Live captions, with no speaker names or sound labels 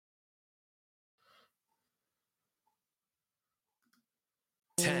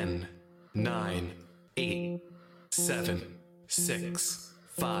10, 9, 8, 7, 6,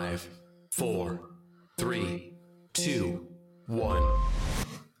 5, 4, 3, 2, 1.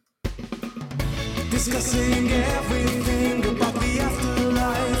 Discussing everything about the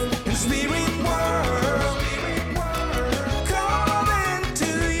afterlife and spirit world. Coming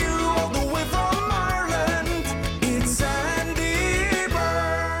to you all the way from Ireland, it's Sandie,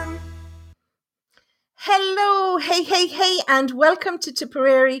 Byrne. Hello, hey, and welcome to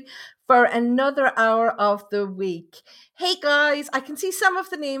Tipperary for another hour of the week. Hey guys, I can see some of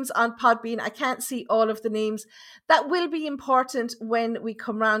the names on Podbean. I can't see all of the names. That will be important when we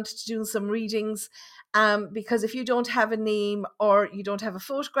come round to doing some readings. Because if you don't have a name or you don't have a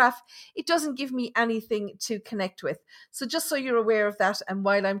photograph, it doesn't give me anything to connect with. So just so you're aware of that, and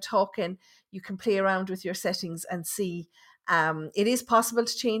while I'm talking, you can play around with your settings and see. It is possible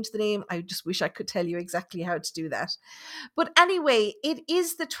to change the name. I just wish I could tell you exactly how to do that. But anyway, it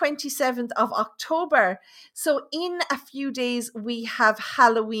is the 27th of October. So in a few days, we have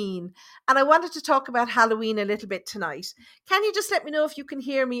Halloween. And I wanted to talk about Halloween a little bit tonight. Can you just let me know if you can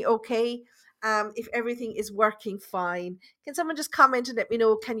hear me okay? If everything is working fine. Can someone just comment and let me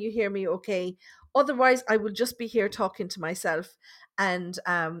know, can you hear me okay? Otherwise, I will just be here talking to myself. And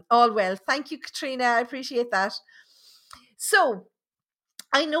all well. Thank you, Katrina. I appreciate that. So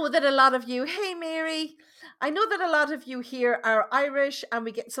I know that a lot of you, hey Mary, I know that a lot of you here are Irish, and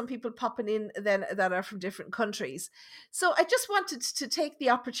we get some people popping in then that are from different countries. So I just wanted to take the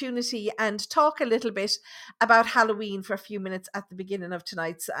opportunity and talk a little bit about Halloween for a few minutes at the beginning of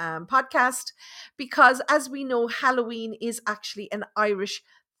tonight's podcast, because as we know, Halloween is actually an Irish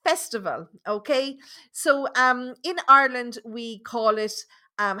festival. Okay, so in Ireland we call it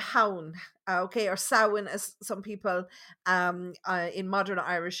Haun, okay, or Samhain, as some people in modern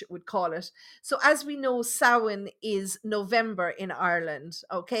Irish would call it. So as we know, Samhain is November in Ireland,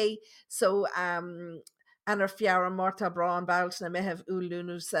 okay? So Anar fiara morta bra an balt na mehev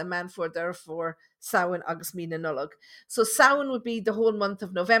ulunus manfor therefore Samhain agus mina nullag. So Samhain would be the whole month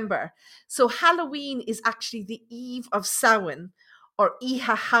of November. So Halloween is actually the eve of Samhain, or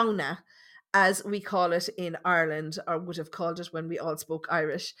Iha Hauna, as we call it in Ireland, or would have called it when we all spoke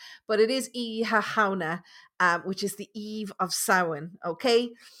Irish. But it is Iha Hauna, which is the eve of Samhain, okay?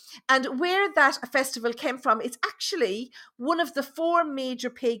 And where that festival came from, it's actually one of the four major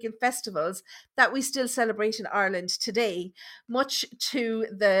pagan festivals that we still celebrate in Ireland today, much to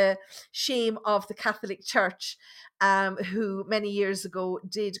the shame of the Catholic Church, who many years ago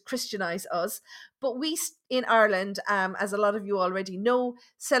did Christianize us. But we in Ireland, as a lot of you already know,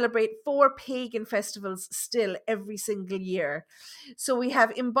 celebrate four pagan festivals still every single year. So we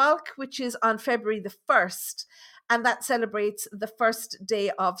have Imbolc, which is on February the 1st, and that celebrates the first day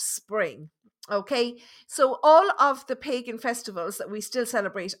of spring. Okay, so all of the pagan festivals that we still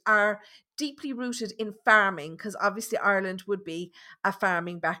celebrate are deeply rooted in farming, because obviously Ireland would be a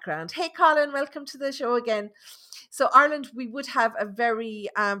farming background. Hey Colin, welcome to the show again. So Ireland, we would have a very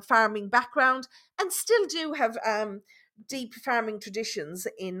farming background, and still do have deep farming traditions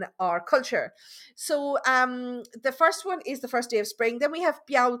in our culture. So the first one is the first day of spring. Then we have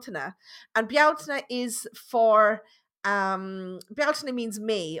Bealtaine, and Bealtaine is for Bealtaine means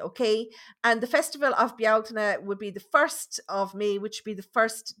May, okay? And the festival of Bealtaine would be the 1st of May, which would be the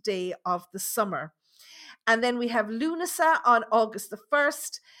first day of the summer. And then we have Lunasa on August the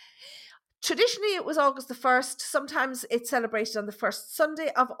 1st. Traditionally, it was August the 1st. Sometimes it's celebrated on the first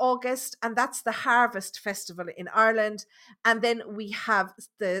Sunday of August, and that's the Harvest Festival in Ireland. And then we have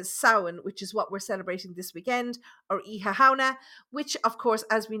the Samhain, which is what we're celebrating this weekend, or Iha Hauna, which, of course,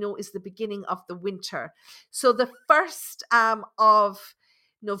 as we know, is the beginning of the winter. So the 1st of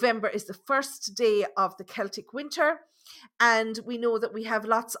November is the first day of the Celtic winter. And we know that we have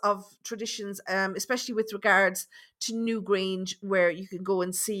lots of traditions, especially with regards to Newgrange, where you can go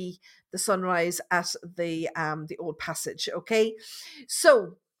and see the sunrise at the Old Passage. Okay,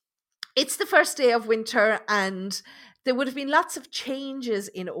 so it's the first day of winter, and there would have been lots of changes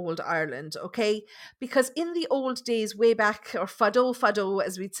in old Ireland, okay? Because in the old days, way back, or fado,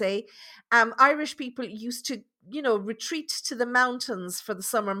 as we'd say, Irish people used to, retreat to the mountains for the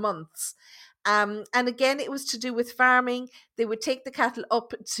summer months. And again, it was to do with farming. They would take the cattle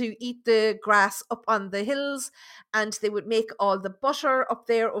up to eat the grass up on the hills, and they would make all the butter up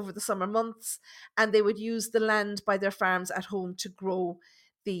there over the summer months, and they would use the land by their farms at home to grow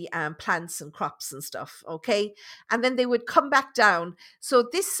the plants and crops and stuff, okay? And then they would come back down. So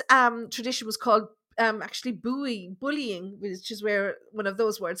this tradition was called actually bullying, which is where one of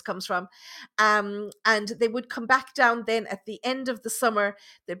those words comes from. And they would come back down then at the end of the summer.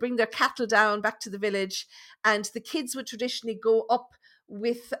 They'd bring their cattle down back to the village, and the kids would traditionally go up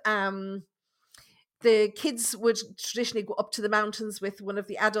with the kids would traditionally go up to the mountains with one of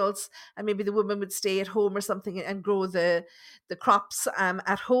the adults, and maybe the woman would stay at home or something and grow the crops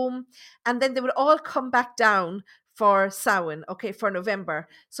at home. And then they would all come back down for Samhain, okay, for November.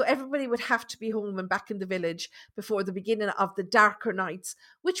 So everybody would have to be home and back in the village before the beginning of the darker nights,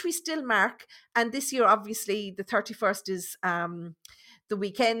 which we still mark. And this year, obviously, the 31st is the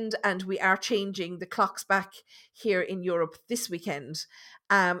weekend, and we are changing the clocks back here in Europe this weekend.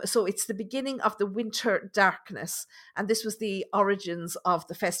 So it's the beginning of the winter darkness, and this was the origins of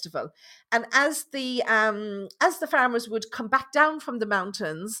the festival. And as the farmers would come back down from the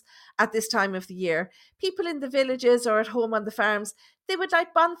mountains at this time of the year, people in the villages or at home on the farms, they would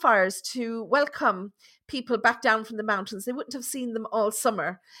light bonfires to welcome people back down from the mountains. They wouldn't have seen them all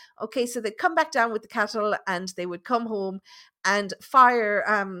summer. Okay, so they'd come back down with the cattle and they would come home, and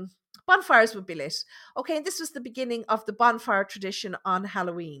bonfires would be lit. Okay, and this was the beginning of the bonfire tradition on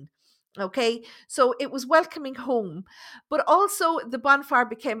Halloween. Okay, so it was welcoming home, but also the bonfire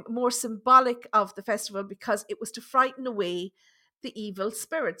became more symbolic of the festival because it was to frighten away the evil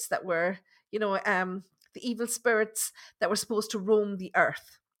spirits that were, the evil spirits that were supposed to roam the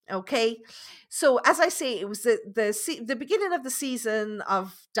earth. Okay, so as I say, it was the beginning of the season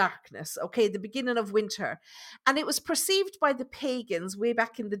of darkness. Okay, the beginning of winter, and it was perceived by the pagans way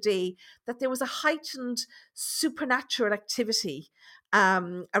back in the day that there was a heightened supernatural activity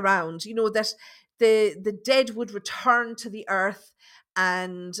around. You know, that the dead would return to the earth,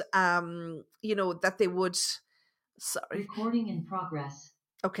 and that they would. Sorry. Recording in progress.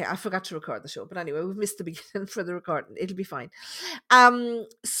 Okay, I forgot to record the show, but anyway, we've missed the beginning for the recording. It'll be fine.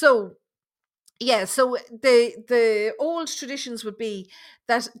 So the old traditions would be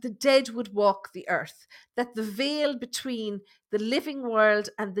that the dead would walk the earth, that the veil between the living world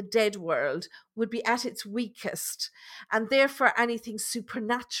and the dead world would be at its weakest, and therefore anything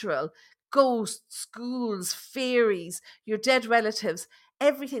supernatural, ghosts, ghouls, fairies, your dead relatives,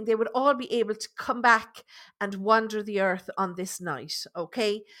 everything, they would all be able to come back and wander the earth on this night.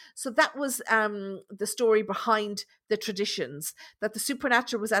 Okay, so that was the story behind the traditions, that the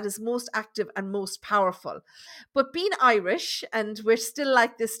supernatural was at its most active and most powerful. But being Irish, and we're still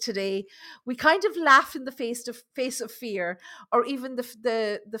like this today, we kind of laugh in the face of fear, or even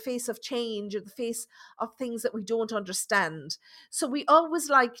the face of change, or the face of things that we don't understand. So we always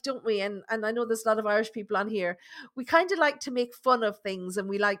like, don't we? And I know there's a lot of Irish people on here. We kind of like to make fun of things, and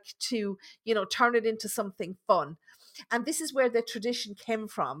we like to, turn it into something fun. And this is where the tradition came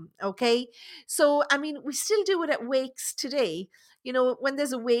from. Okay, so I mean, we still do it at wakes today. When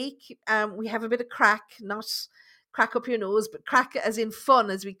there's a wake, we have a bit of crack, not crack up your nose, but crack as in fun,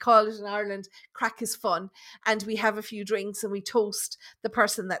 as we call it in Ireland. Crack is fun, and we have a few drinks and we toast the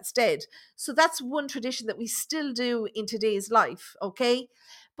person that's dead. So that's one tradition that we still do in today's life. Okay,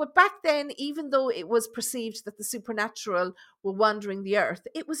 but back then, even though it was perceived that the supernatural were wandering the earth,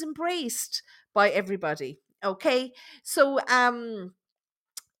 it was embraced by everybody. Okay, so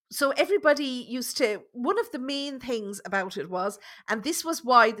everybody used to, one of the main things about it was, and this was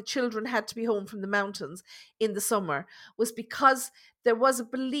why the children had to be home from the mountains in the summer, was because there was a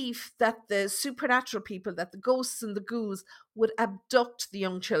belief that the supernatural people, that the ghosts and the ghouls, would abduct the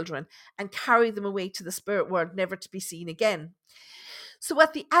young children and carry them away to the spirit world, never to be seen again. So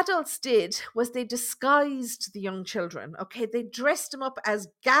what the adults did was they disguised the young children. Okay, they dressed them up as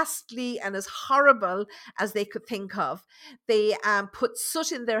ghastly and as horrible as they could think of. They put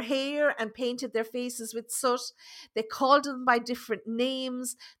soot in their hair and painted their faces with soot. They called them by different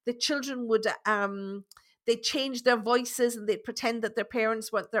names. The children would they'd change their voices, and they'd pretend that their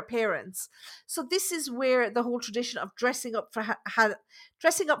parents weren't their parents. So this is where the whole tradition of dressing up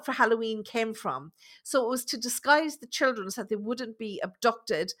for Halloween came from. So it was to disguise the children so that they wouldn't be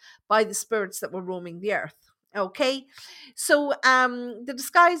abducted by the spirits that were roaming the earth. Okay, so the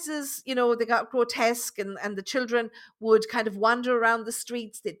disguises, they got grotesque, and the children would kind of wander around the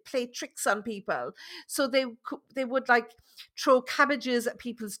streets. They'd play tricks on people. So they would like throw cabbages at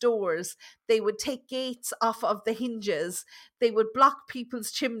people's doors. They would take gates off of the hinges. They would block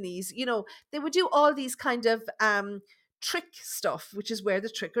people's chimneys. They would do all these kind of trick stuff, which is where the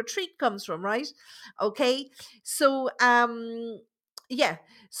trick or treat comes from, right? Okay, so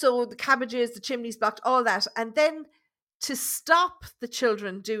so the cabbages, the chimneys blocked, all that. And then to stop the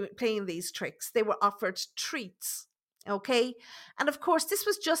children playing these tricks, they were offered treats. Okay. And of course, this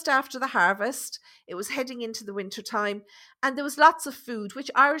was just after the harvest. It was heading into the winter time, and there was lots of food,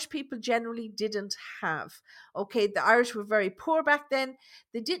 which Irish people generally didn't have. Okay. The Irish were very poor back then.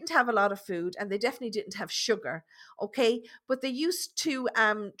 They didn't have a lot of food, and they definitely didn't have sugar. Okay. But they used to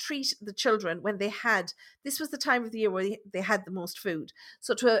treat the children when they had, this was the time of the year where they had the most food.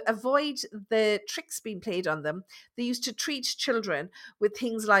 So to avoid the tricks being played on them, they used to treat children with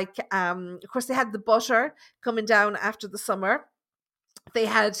things like, of course, they had the butter coming down after the summer. They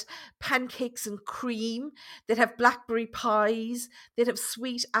had pancakes and cream. They'd have blackberry pies. They'd have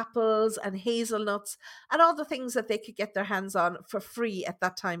sweet apples and hazelnuts and all the things that they could get their hands on for free at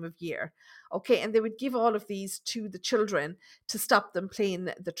that time of year. Okay. And they would give all of these to the children to stop them playing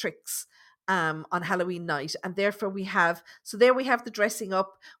the tricks on Halloween night. And therefore there we have the dressing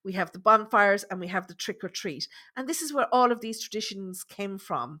up, we have the bonfires, and we have the trick or treat. And this is where all of these traditions came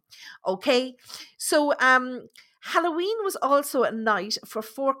from. Okay. So, Halloween was also a night for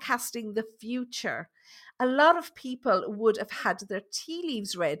forecasting the future. A lot of people would have had their tea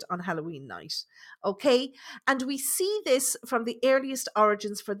leaves read on Halloween night. Okay. And we see this from the earliest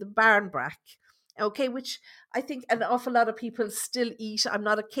origins for the barnbrack. Okay, which I think an awful lot of people still eat. I'm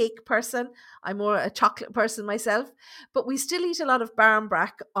not a cake person, I'm more a chocolate person myself, but we still eat a lot of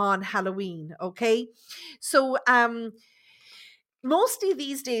barnbrack on Halloween. Okay. So mostly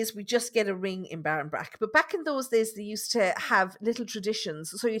these days we just get a ring in Barnbrack, but back in those days they used to have little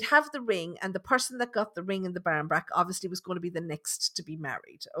traditions. So you'd have the ring, and the person that got the ring in the Barnbrack obviously was going to be the next to be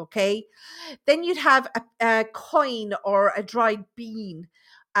married. Okay, then you'd have a coin or a dried bean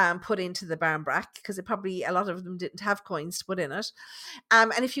put into the Barnbrack, because it probably a lot of them didn't have coins to put in it.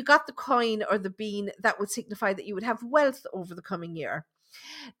 And if you got the coin or the bean, that would signify that you would have wealth over the coming year.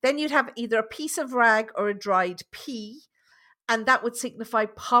 Then you'd have either a piece of rag or a dried pea, and that would signify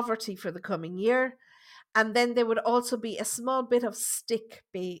poverty for the coming year. And then there would also be a small bit of stick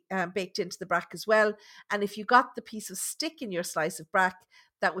baked into the brack as well. And if you got the piece of stick in your slice of brack,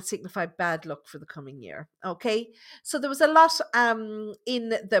 that would signify bad luck for the coming year. Okay, so there was a lot in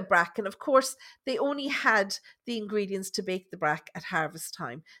the brack, and of course they only had the ingredients to bake the brack at harvest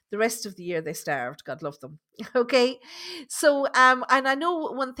time. The rest of the year they starved. God love them. Okay, so and I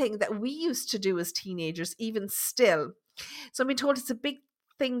know one thing that we used to do as teenagers, even still. So I've been told it's a big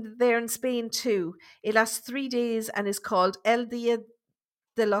thing there in Spain too. It lasts 3 days and is called El Dia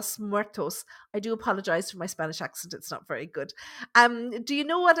de los Muertos. I do apologize for my Spanish accent; it's not very good. Do you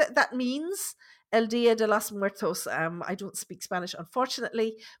know what that means? El Dia de los Muertos. I don't speak Spanish,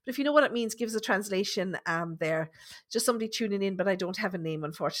 unfortunately, but if you know what it means, give us a translation there. Just somebody tuning in, but I don't have a name,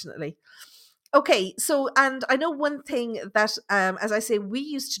 unfortunately. Okay, so, and I know one thing that, as I say, we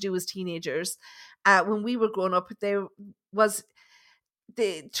used to do as teenagers when we were growing up, there was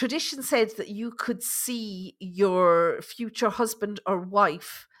the tradition said that you could see your future husband or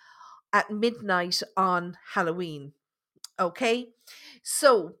wife at midnight on Halloween. Okay,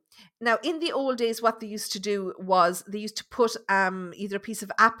 so now in the old days, what they used to do was they used to put either a piece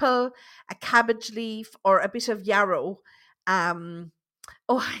of apple, a cabbage leaf, or a bit of yarrow.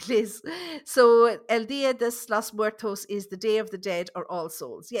 Oh, Liz. So El Dia de los Muertos is the Day of the Dead or All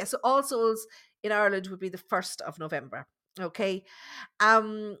Souls. Yeah, so All Souls in Ireland would be the 1st of November. Okay.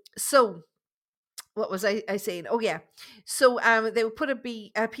 So what was I saying? Oh yeah. So they would put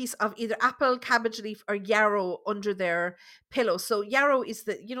a piece of either apple, cabbage leaf, or yarrow under their pillow. So yarrow is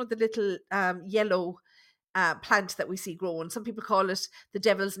the little yellow plant that we see growing. Some people call it the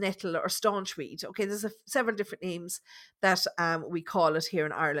devil's nettle or staunchweed. Okay, there's several different names that we call it here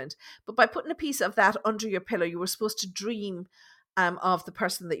in Ireland. But by putting a piece of that under your pillow, you were supposed to dream of the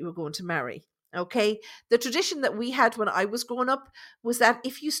person that you were going to marry. Okay, the tradition that we had when I was growing up was that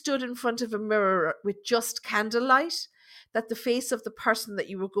if you stood in front of a mirror with just candlelight, that the face of the person that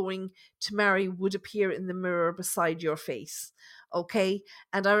you were going to marry would appear in the mirror beside your face. Okay,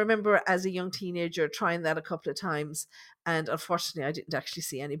 and I remember as a young teenager trying that a couple of times, and unfortunately I didn't actually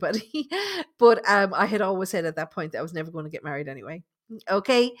see anybody. But I had always said at that point that I was never going to get married anyway.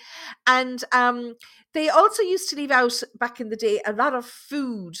 Okay, and they also used to leave out back in the day a lot of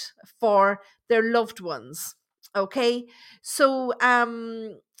food for their loved ones. Okay, so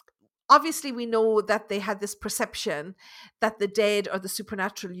obviously we know that they had this perception that the dead or the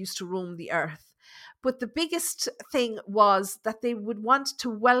supernatural used to roam the earth. But the biggest thing was that they would want to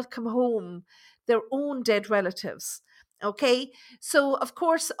welcome home their own dead relatives. Okay, so of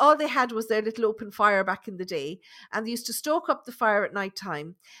course, all they had was their little open fire back in the day, and they used to stoke up the fire at night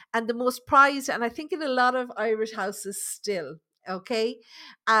time. And the most prized, and I think in a lot of Irish houses still, okay,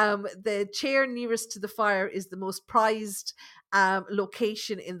 the chair nearest to the fire is the most prized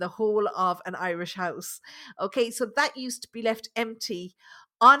location in the whole of an Irish house. Okay, so that used to be left empty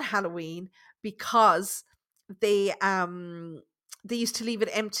on Halloween because they used to leave it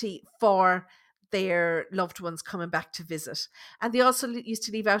empty for their loved ones coming back to visit. And they also used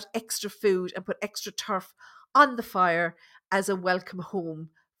to leave out extra food and put extra turf on the fire as a welcome home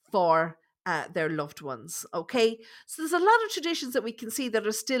for their loved ones. Okay, so there's a lot of traditions that we can see that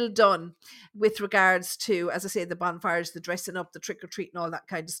are still done with regards to, as I say, the bonfires, the dressing up, the trick or treat, and all that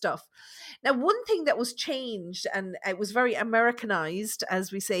kind of stuff. Now, one thing that was changed, and it was very Americanized,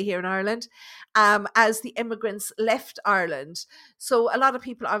 as we say here in Ireland, as the immigrants left Ireland. So a lot of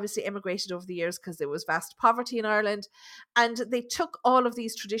people obviously immigrated over the years because there was vast poverty in Ireland, and they took all of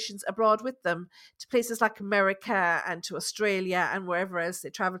these traditions abroad with them to places like America and to Australia and wherever else. They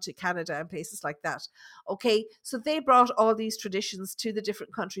traveled to Canada and places like that. Okay, so they brought all these traditions to the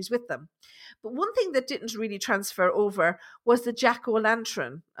different countries with them. But one thing that didn't really transfer over was the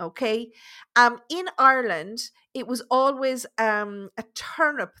jack-o'-lantern. Okay, in Ireland, it was always a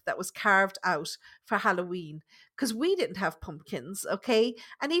turnip that was carved out for Halloween because we didn't have pumpkins. Okay,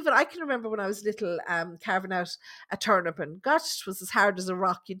 and even I can remember when I was little, carving out a turnip, and gosh, it was as hard as a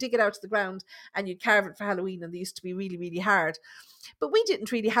rock. You dig it out of the ground and you carve it for Halloween, and they used to be really, really hard. But we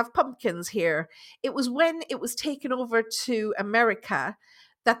didn't really have pumpkins here. It was when it was taken over to America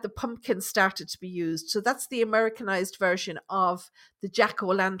that the pumpkin started to be used. So that's the Americanized version of the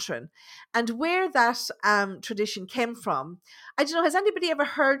jack-o'-lantern. And where that tradition came from, I don't know, has anybody ever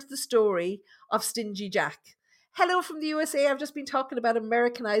heard the story of Stingy Jack? Hello from the USA. I've just been talking about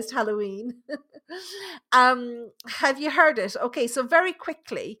Americanized Halloween. Have you heard it? Okay, so very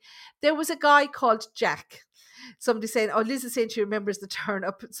quickly, there was a guy called Jack. Somebody saying, oh, Liz is saying she remembers the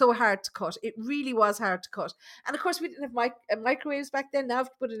turnip. It's so hard to cut. It really was hard to cut. And of course, we didn't have microwaves back then. Now, if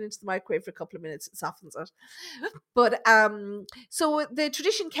you put it into the microwave for a couple of minutes, it softens it. But so the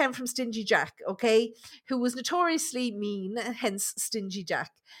tradition came from Stingy Jack, okay, who was notoriously mean, hence Stingy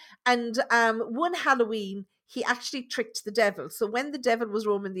Jack. And one Halloween, he actually tricked the devil. So when the devil was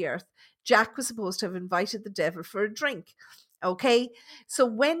roaming the earth, Jack was supposed to have invited the devil for a drink. Okay, so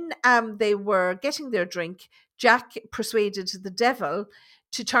when they were getting their drink, Jack persuaded the devil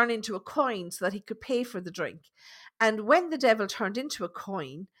to turn into a coin so that he could pay for the drink. And when the devil turned into a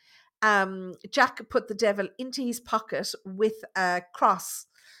coin, Jack put the devil into his pocket with a cross.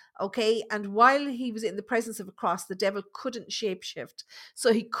 Okay, and while he was in the presence of a cross, the devil couldn't shapeshift,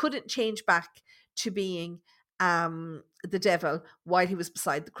 so he couldn't change back to being the devil while he was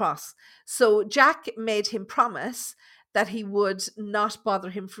beside the cross. So Jack made him promise that he would not bother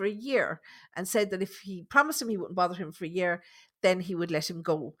him for a year, and said that if he promised him he wouldn't bother him for a year, then he would let him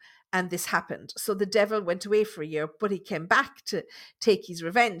go. And this happened. So the devil went away for a year, but he came back to take his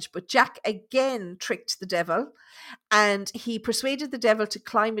revenge. But Jack again tricked the devil, and he persuaded the devil to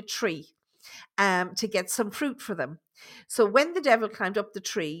climb a tree to get some fruit for them. So when the devil climbed up the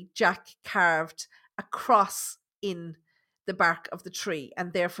tree, Jack carved a cross in the bark of the tree,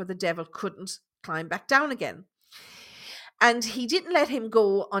 and therefore the devil couldn't climb back down again. And he didn't let him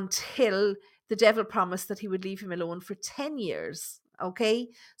go until the devil promised that he would leave him alone for 10 years. Okay,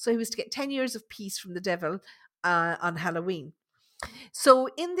 so he was to get 10 years of peace from the devil on Halloween. So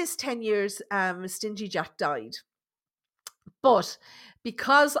in this 10 years, Stingy Jack died. But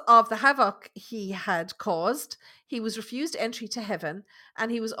because of the havoc he had caused, he was refused entry to heaven, and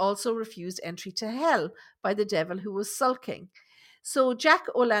he was also refused entry to hell by the devil who was sulking. So Jack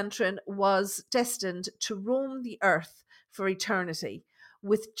O'Lantern was destined to roam the earth for eternity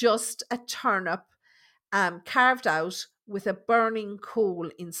with just a turnip carved out with a burning coal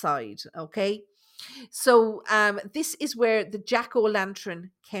inside. Okay, so this is where the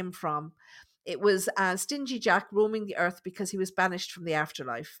jack-o'-lantern came from. It was Stingy Jack roaming the earth because he was banished from the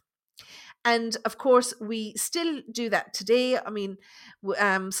afterlife. And of course, we still do that today. I mean,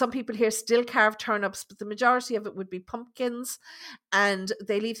 some people here still carve turnips, but the majority of it would be pumpkins, and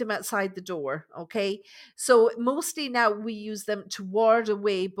they leave them outside the door. Okay, so mostly now we use them to ward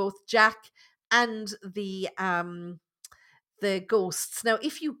away both Jack and the ghosts. Now,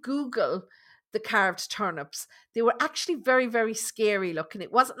 if you Google the carved turnips, they were actually very, very scary looking.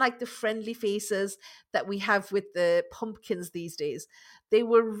 It wasn't like the friendly faces that we have with the pumpkins these days. They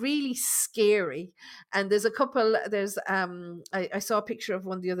were really scary. And there's a couple, I saw a picture of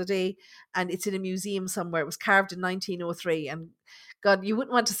one the other day, and it's in a museum somewhere. It was carved in 1903, and God, you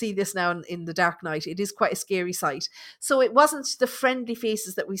wouldn't want to see this now in the dark night. It is quite a scary sight. So it wasn't the friendly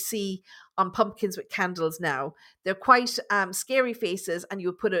faces that we see on pumpkins with candles now. They're quite scary faces, and you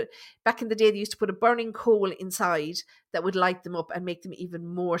would put back in the day, they used to put a burning coal inside that would light them up and make them even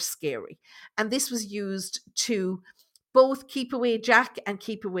more scary. And this was used to both keep away Jack and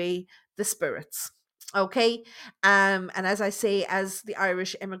keep away the spirits. Okay. And as I say, as the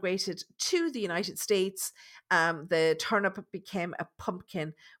Irish emigrated to the United States, the turnip became a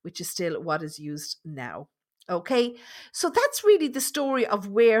pumpkin, which is still what is used now. Okay. So that's really the story of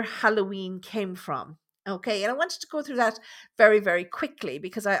where Halloween came from. Okay. And I wanted to go through that very, very quickly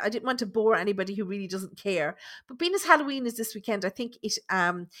because I didn't want to bore anybody who really doesn't care. But being as Halloween is this weekend, I think it's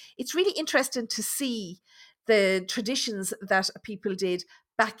really interesting to see the traditions that people did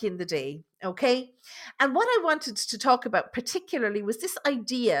back in the day. Okay. And what I wanted to talk about particularly was this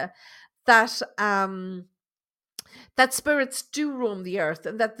idea that that spirits do roam the earth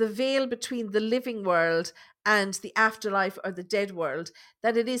and that the veil between the living world and the afterlife or the dead world,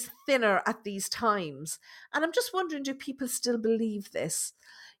 that it is thinner at these times. And I'm just wondering, do people still believe this?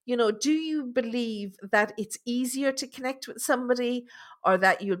 You know, do you believe that it's easier to connect with somebody, or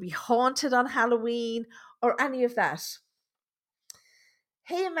that you'll be haunted on Halloween, or any of that?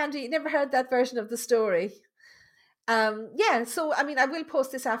 Hey, Amanda, you never heard that version of the story? Yeah, so I mean, I will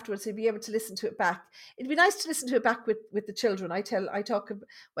post this afterwards, so you'll be able to listen to it back. It'd be nice to listen to it back with the children.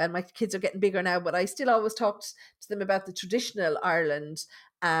 Well, my kids are getting bigger now, but I still always talked to them about the traditional Ireland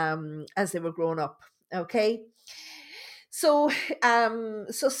as they were growing up. Okay. So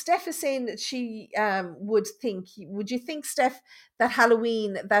so Steph is saying that she would you think, Steph, that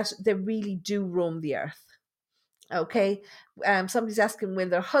Halloween, that they really do roam the earth? Okay. Somebody's asking, will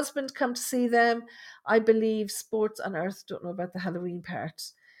their husband come to see them? I believe sports on earth. Don't know about the Halloween part.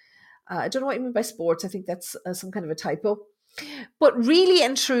 I don't know what you mean by sports. I think that's some kind of a typo. But really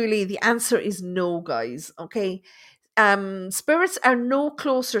and truly, the answer is no, guys. Okay. Spirits are no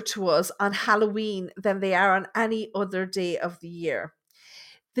closer to us on Halloween than they are on any other day of the year.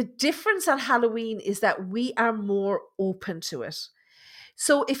 The difference on Halloween is that we are more open to it.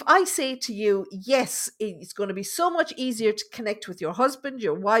 So if I say to you, yes, it's going to be so much easier to connect with your husband,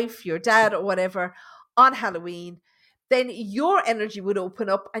 your wife, your dad, or whatever on Halloween, then your energy would open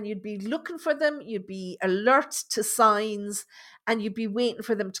up and you'd be looking for them. You'd be alert to signs and you'd be waiting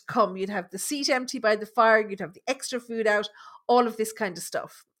for them to come. You'd have the seat empty by the fire. You'd have the extra food out, all of this kind of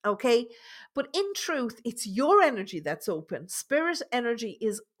stuff. Okay. But in truth, it's your energy that's open. Spirit energy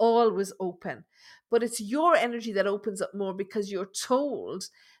is always open, but it's your energy that opens up more because you're told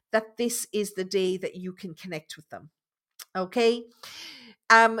that this is the day that you can connect with them. Okay.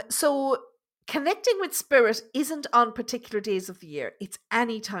 So connecting with spirit isn't on particular days of the year. It's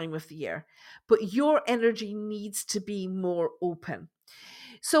any time of the year, but your energy needs to be more open.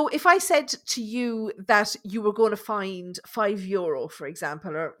 So if I said to you that you were going to find €5, for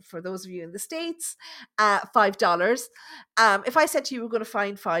example, or for those of you in the States, $5. If I said to you, we're going to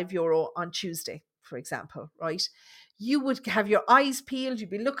find €5 on Tuesday, for example, right? You would have your eyes peeled. You'd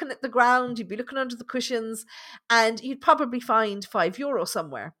be looking at the ground. You'd be looking under the cushions, and you'd probably find €5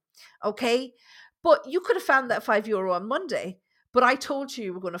 somewhere. Okay. But you could have found that €5 on Monday, but I told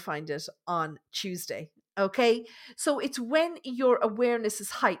you were going to find it on Tuesday. Okay. So it's when your awareness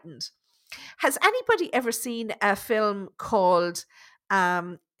is heightened. Has anybody ever seen a film called,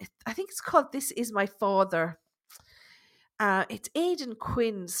 I think it's called This Is My Father? It's Aidan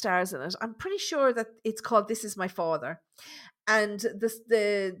Quinn stars in it. I'm pretty sure that it's called This Is My Father. And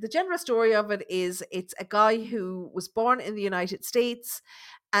the general story of it is, it's a guy who was born in the United States,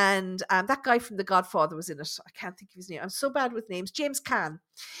 and that guy from The Godfather was in it. I can't think of his name. I'm so bad with names. James Caan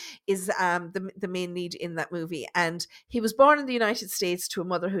is the main lead in that movie, and he was born in the United States to a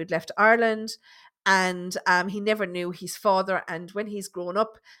mother who had left Ireland, and he never knew his father. And when he's grown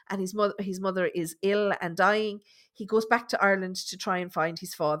up and his mother is ill and dying, he goes back to Ireland to try and find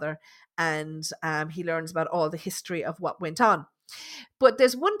his father, and he learns about all the history of what went on. But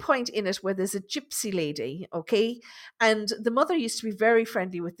there's one point in it where there's a gypsy lady, okay? And the mother used to be very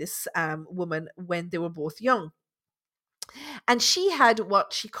friendly with this woman when they were both young. And she had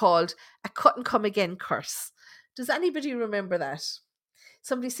what she called a cut and come again curse. Does anybody remember that?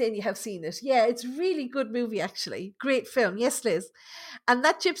 Somebody's saying you have seen it. Yeah, it's a really good movie, actually. Great film. Yes, Liz. And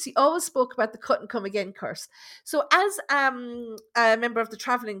that gypsy always spoke about the cut and come again curse. So as a member of the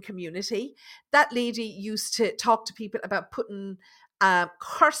traveling community, that lady used to talk to people about putting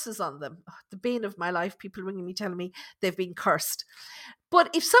curses on them. Oh, the bane of my life, people ringing me telling me they've been cursed. But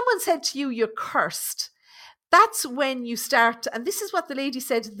if someone said to you, you're cursed, that's when you start. And this is what the lady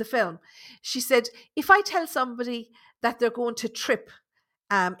said in the film. She said, if I tell somebody that they're going to trip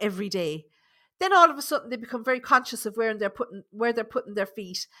every day, then all of a sudden they become very conscious of where they're putting their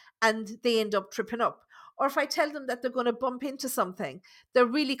feet, and they end up tripping up. Or if I tell them that they're going to bump into something, they're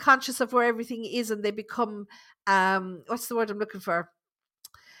really conscious of where everything is, and they become what's the word I'm looking for?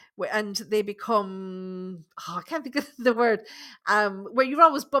 and they become, I can't think of the word, where you're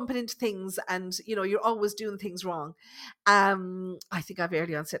always bumping into things and you're always doing things wrong. I think I've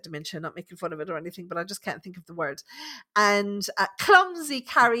early onset dementia, not making fun of it or anything, but I just can't think of the word. And clumsy,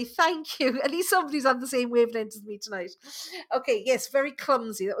 Carrie, thank you. At least somebody's on the same wavelength as me tonight. Okay, yes, very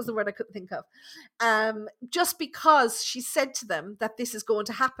clumsy. That was the word I couldn't think of. Just because she said to them that this is going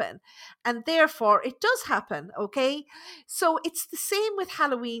to happen, and therefore it does happen. Okay, so it's the same with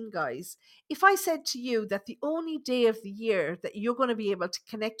Halloween, guys. If I said to you that the only day of the year that you're going to be able to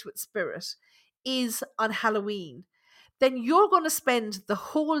connect with spirit is on Halloween, then you're going to spend the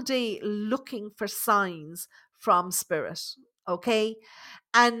whole day looking for signs from spirit. Okay,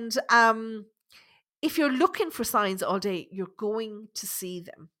 and if you're looking for signs all day, you're going to see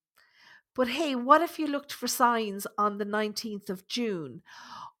them. But hey, what if you looked for signs on the 19th of June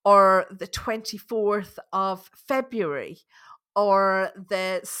or the 24th of February or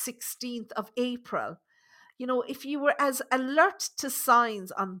the 16th of April? If you were as alert to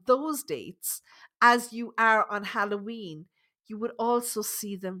signs on those dates as you are on Halloween, you would also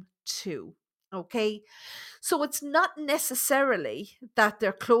see them too. Okay? So it's not necessarily that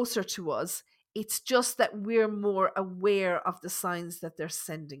they're closer to us. It's just that we're more aware of the signs that they're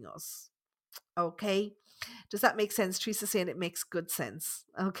sending us. Okay. Does that make sense? Teresa saying it makes good sense.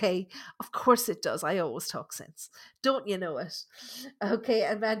 Okay. Of course it does. I always talk sense. Don't you know it? Okay.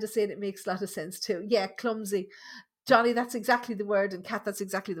 Amanda saying it makes a lot of sense too. Yeah, clumsy. Johnny, that's exactly the word. And Kat, that's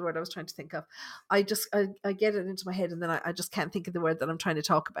exactly the word I was trying to think of. I get it into my head and then I just can't think of the word that I'm trying to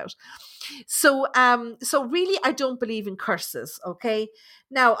talk about. So really I don't believe in curses. Okay.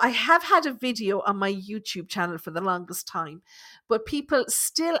 Now I have had a video on my YouTube channel for the longest time, but people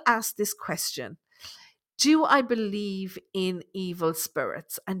still ask this question. Do I believe in evil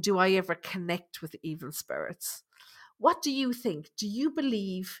spirits? And do I ever connect with evil spirits? What do you think? Do you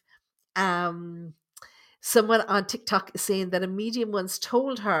believe someone on TikTok is saying that a medium once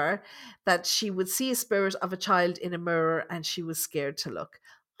told her that she would see a spirit of a child in a mirror and she was scared to look?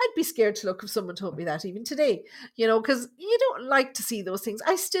 I'd be scared to look if someone told me that even today, because you don't like to see those things.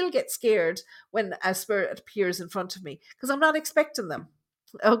 I still get scared when a spirit appears in front of me because I'm not expecting them.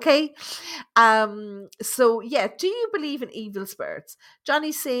 Okay. So yeah, do you believe in evil spirits?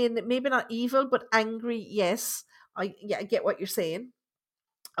 Johnny's saying maybe not evil, but angry. Yes. I get what you're saying.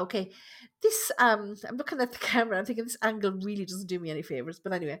 Okay. This I'm looking at the camera, I'm thinking this angle really doesn't do me any favors.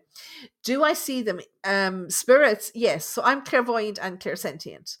 But anyway, do I see them? Spirits, yes. So I'm clairvoyant and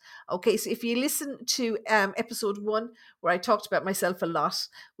clairsentient. Okay, so if you listen to episode 1 where I talked about myself a lot,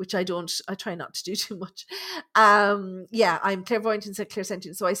 which I try not to do too much. Yeah, I'm clairvoyant and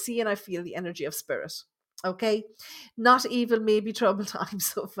clairsentient. So I see and I feel the energy of spirit. Okay, not evil, maybe troubled. I'm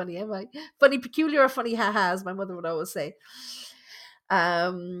so funny, am I? Funny, peculiar, or funny, ha-ha, as my mother would always say.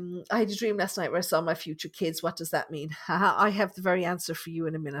 I had a dream last night where I saw my future kids. What does that mean? I have the very answer for you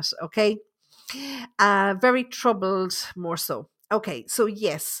in a minute. Okay. Very troubled, more so. Okay, so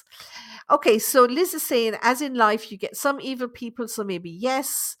yes. Okay, so Liz is saying, as in life, you get some evil people, so maybe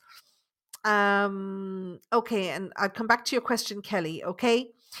yes. Okay, and I'll come back to your question, Kelly. Okay.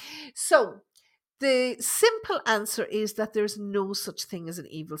 So the simple answer is that there's no such thing as an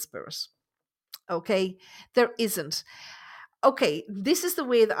evil spirit. Okay, there isn't. Okay, this is the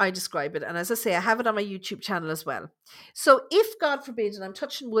way that I describe it. And as I say, I have it on my YouTube channel as well. So if God forbid, and I'm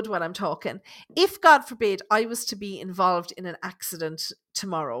touching wood while I'm talking, if God forbid I was to be involved in an accident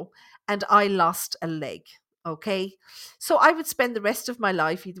tomorrow and I lost a leg, okay, so I would spend the rest of my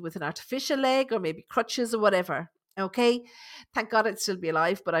life either with an artificial leg or maybe crutches or whatever, okay. Thank God I'd still be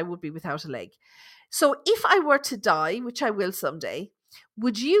alive, but I would be without a leg. So if I were to die, which I will someday,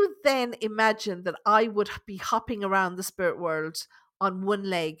 would you then imagine that I would be hopping around the spirit world on one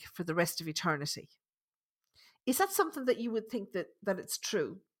leg for the rest of eternity? Is that something that you would think that it's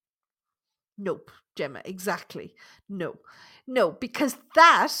true? Nope, Gemma, exactly. No, because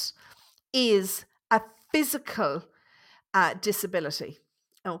that is a physical disability.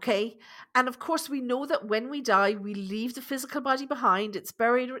 Okay. And of course, we know that when we die, we leave the physical body behind. It's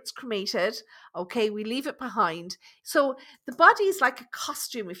buried or it's cremated. Okay. We leave it behind. So the body is like a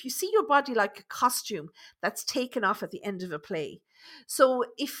costume. If you see your body like a costume that's taken off at the end of a play. So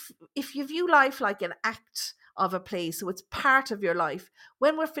if you view life like an act of a play, so it's part of your life,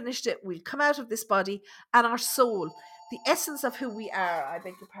 when we're finished it, we'll come out of this body and our soul, the essence of who we are. I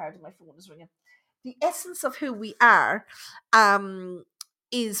beg your pardon, my phone is ringing. The essence of who we are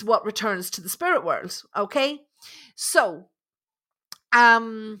is what returns to the spirit world. Okay. So,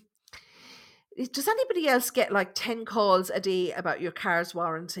 does anybody else get like 10 calls a day about your car's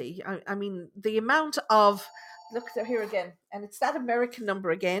warranty? I mean, the amount of look, they're here again. And it's that American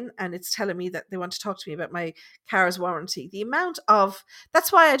number again. And it's telling me that they want to talk to me about my car's warranty. The amount of,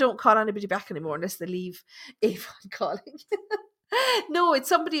 that's why I don't call anybody back anymore unless they leave Avon calling. No, it's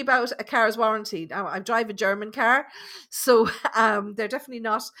somebody about a car's warranty. Now, I drive a German car, so they're definitely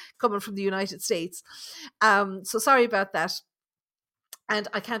not coming from the United States. So sorry about that. And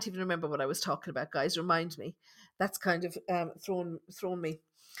I can't even remember what I was talking about, guys. Remind me. That's kind of thrown me.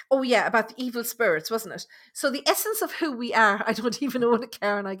 Oh yeah, about the evil spirits, wasn't it? So the essence of who we are, I don't even own a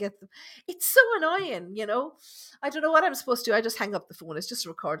car and I get them. It's so annoying, you know. I don't know what I'm supposed to do. I just hang up the phone. It's just a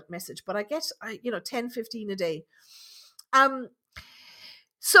recorded message, but I get 10, 15 a day.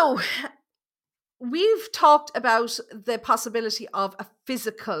 So we've talked about the possibility of a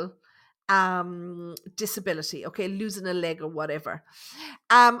physical disability, okay, losing a leg or whatever.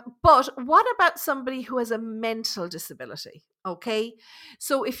 But what about somebody who has a mental disability? Okay,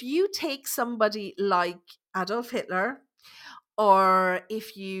 so if you take somebody like Adolf Hitler, or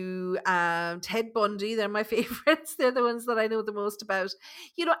if you Ted Bundy, they're my favorites. They're the ones that I know the most about.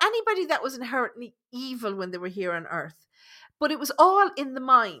 Anybody that was inherently evil when they were here on Earth, but it was all in the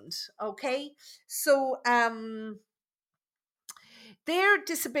mind. Okay, so their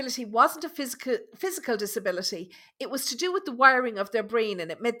disability wasn't a physical disability. It was to do with the wiring of their brain, and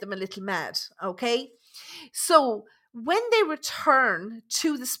it made them a little mad. Okay, so when they return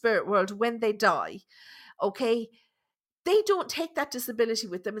to the spirit world, when they die, okay, they don't take that disability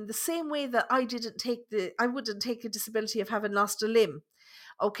with them in the same way that I wouldn't take a disability of having lost a limb.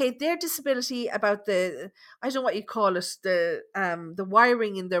 Okay, their disability about I don't know what you call it, the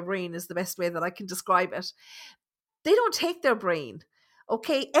wiring in their brain is the best way that I can describe it. They don't take their brain.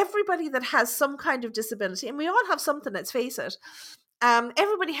 Okay, everybody that has some kind of disability, and we all have something, let's face it.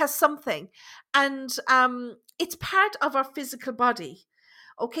 Everybody has something, and it's part of our physical body.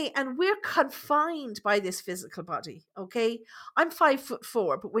 Okay, and we're confined by this physical body. Okay, I'm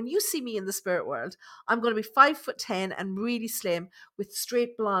 5'4", but when you see me in the spirit world, I'm going to be 5'10" and really slim with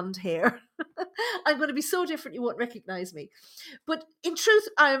straight blonde hair. I'm going to be so different you won't recognize me. But in truth,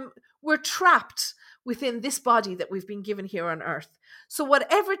 we're trapped within this body that we've been given here on Earth. So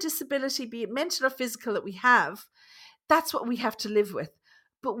whatever disability, be it mental or physical, that we have, that's what we have to live with.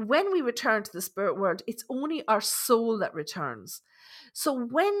 But when we return to the spirit world, it's only our soul that returns. So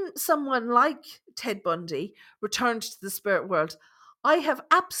when someone like Ted Bundy returned to the spirit world, I have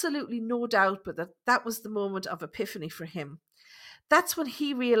absolutely no doubt but that was the moment of epiphany for him. That's when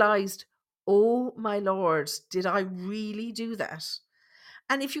he realized, oh my Lord, did I really do that?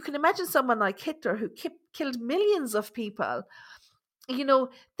 And if you can imagine someone like Hitler, who killed millions of people, they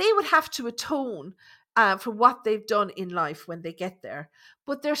would have to atone for what they've done in life when they get there.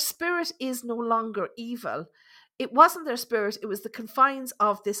 But their spirit is no longer evil. It wasn't their spirit, it was the confines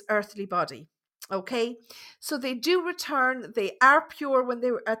of this earthly body. Okay, so they do return. They are pure when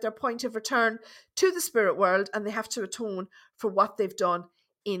they were at their point of return to the spirit world, and they have to atone for what they've done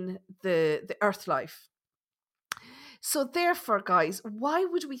in the earth life. So therefore, guys, why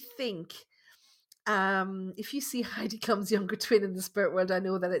would we think, if you see Heidi Klum's younger twin in the spirit world, I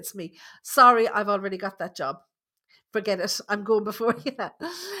know that it's me. Sorry, I've already got that job. Forget it. I'm going before you.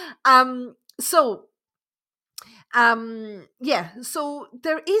 So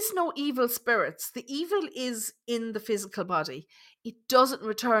there is no evil spirits. The evil is in the physical body. It doesn't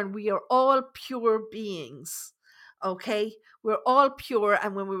return. We are all pure beings. Okay, we're all pure,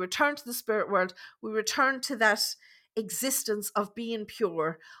 and when we return to the spirit world, we return to that existence of being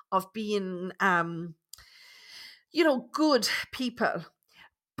pure, of being good people.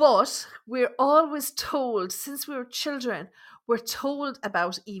 But we're always told, since we were children, we're told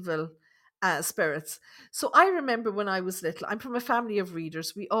about evil spirits. So I remember when I was little, I'm from a family of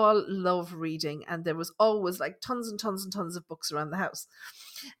readers. We all love reading, and there was always like tons and tons and tons of books around the house.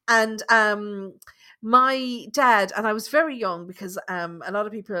 And my dad, and I was very young because a lot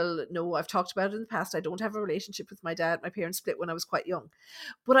of people know I've talked about it in the past. I don't have a relationship with my dad. My parents split when I was quite young.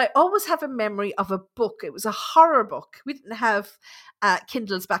 But I always have a memory of a book. It was a horror book. We didn't have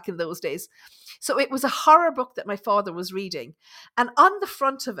Kindles back in those days. So it was a horror book that my father was reading. And on the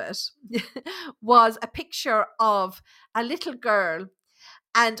front of it was a picture of a little girl,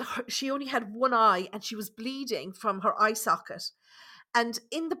 and she only had one eye, and she was bleeding from her eye socket. And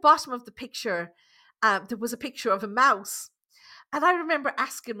in the bottom of the picture, there was a picture of a mouse. And I remember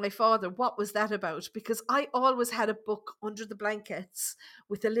asking my father, what was that about? Because I always had a book under the blankets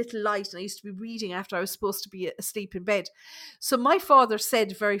with a little light, and I used to be reading after I was supposed to be asleep in bed. So my father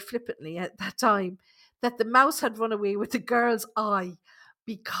said very flippantly at that time that the mouse had run away with the girl's eye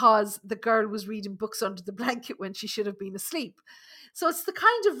because the girl was reading books under the blanket when she should have been asleep. So it's the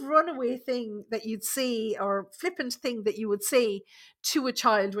kind of runaway thing that you'd say, or flippant thing that you would say to a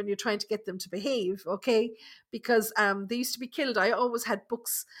child when you're trying to get them to behave, okay? Because they used to be killed. I always had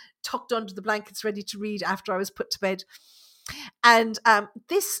books tucked under the blankets ready to read after I was put to bed. And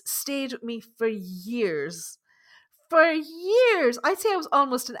this stayed with me for years. For years. I'd say I was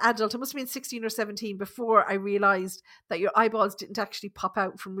almost an adult. I must have been 16 or 17 before I realized that your eyeballs didn't actually pop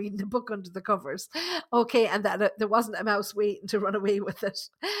out from reading the book under the covers. Okay, and that there wasn't a mouse waiting to run away with it.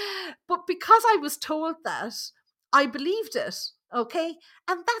 But because I was told that, I believed it. Okay,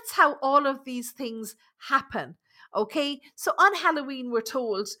 and that's how all of these things happen. Okay, so on Halloween, we're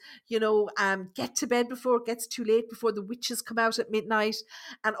told, get to bed before it gets too late, before the witches come out at midnight,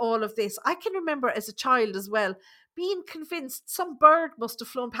 and all of this. I can remember as a child as well being convinced some bird must have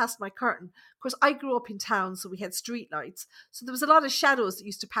flown past my curtain. Of course, I grew up in town, so we had street lights. So there was a lot of shadows that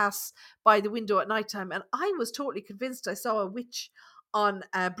used to pass by the window at night time. And I was totally convinced I saw a witch on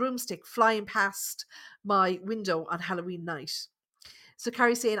a broomstick flying past my window on Halloween night. So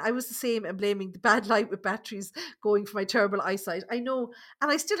Carrie's saying, I was the same and blaming the bad light with batteries going for my terrible eyesight. I know,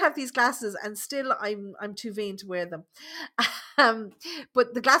 and I still have these glasses, and still I'm too vain to wear them.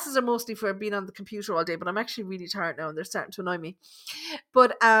 But the glasses are mostly for being on the computer all day, but I'm actually really tired now and they're starting to annoy me.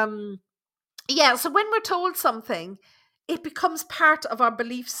 But yeah, so when we're told something, it becomes part of our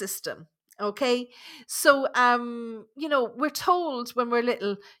belief system. Okay, so we're told when we're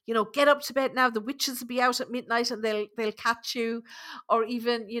little, get up to bed now. The witches will be out at midnight and they'll catch you, or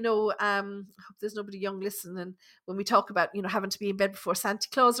even I hope there's nobody young listening when we talk about having to be in bed before Santa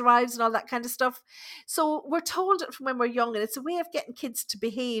Claus arrives and all that kind of stuff. So we're told it from when we're young, and it's a way of getting kids to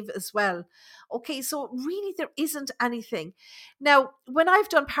behave as well. Okay, so really there isn't anything. Now, when I've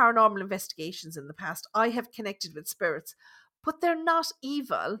done paranormal investigations in the past, I have connected with spirits, but they're not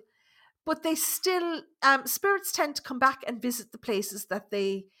evil. But they still, spirits tend to come back and visit the places that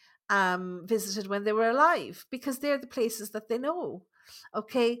they visited when they were alive, because they're the places that they know.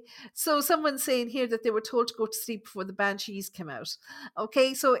 Okay, so someone's saying here that they were told to go to sleep before the banshees came out.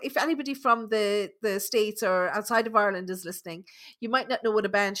 Okay, so if anybody from the States or outside of Ireland is listening, you might not know what a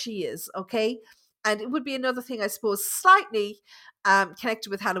banshee is. Okay, and it would be another thing, I suppose, slightly connected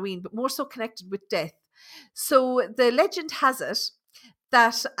with Halloween, but more so connected with death. So the legend has it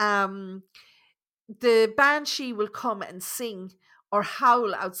that the banshee will come and sing or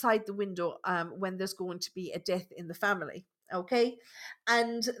howl outside the window when there's going to be a death in the family. Okay,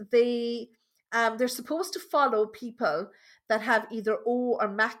 and they're supposed to follow people that have either O or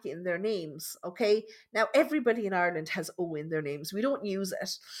Mac in their names. Okay, now everybody in Ireland has O in their names. We don't use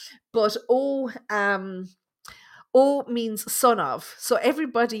it, but O means son of. So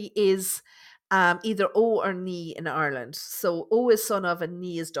everybody is either O or Ni in Ireland. So O is son of and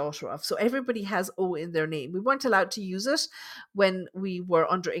Ni is daughter of. So everybody has O in their name. We weren't allowed to use it when we were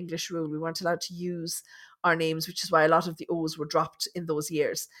under English rule. We weren't allowed to use our names, which is why a lot of the O's were dropped in those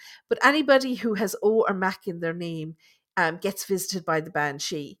years. But anybody who has O or Mac in their name gets visited by the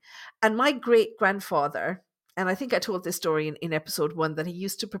banshee. And my great grandfather, and I think I told this story in episode 1, that he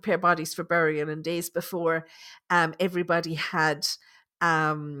used to prepare bodies for burial in days before everybody had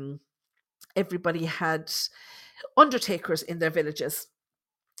undertakers in their villages.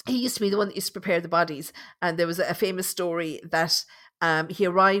 He used to be the one that used to prepare the bodies, and there was a famous story that he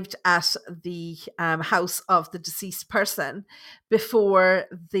arrived at the house of the deceased person before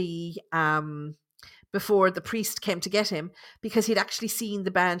the priest came to get him, because he'd actually seen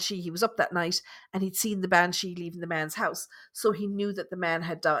the banshee. He was up that night and he'd seen the banshee leaving the man's house. So he knew that the man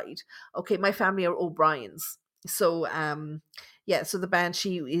had died. Okay, my family are O'Briens. So, so the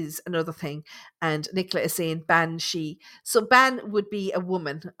banshee is another thing. And Nicola is saying banshee. So ban would be a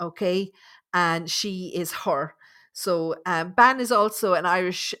woman, okay? And she is her. So ban is also an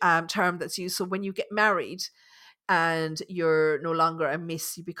Irish term that's used. So when you get married and you're no longer a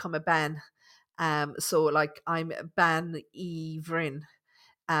miss, you become a ban. So like I'm Ban Evrin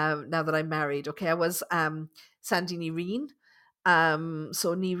now that I'm married. Okay, I was Sandie Nireen.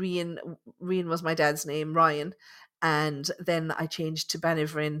 So Reen was my dad's name, Ryan. And then I changed to Ban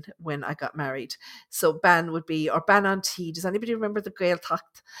Ivrin when I got married. So Ban would be, or Ban on Tea. Does anybody remember the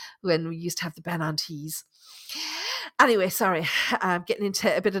Gaeltacht when we used to have the Ban on Teas? Anyway, sorry, I'm getting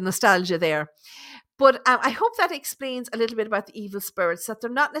into a bit of nostalgia there. But I hope that explains a little bit about the evil spirits, that they're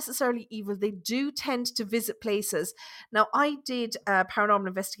not necessarily evil. They do tend to visit places. Now, I did a paranormal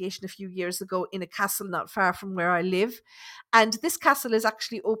investigation a few years ago in a castle not far from where I live. And this castle is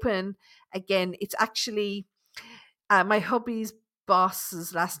actually open again. It's actually my hubby's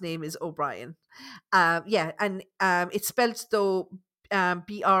boss's last name is O'Brien. And it's spelled though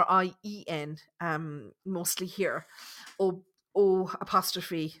Brien, mostly here. O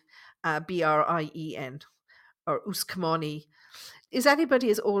apostrophe Brien, or Uskmoni. Is anybody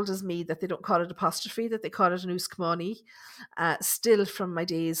as old as me that they don't call it apostrophe, that they call it an Uskmoni? Still from my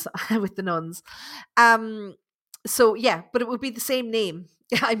days with the nuns. So yeah, but it would be the same name.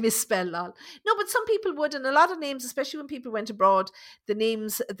 I misspell lol. No, but some people would, and a lot of names, especially when people went abroad,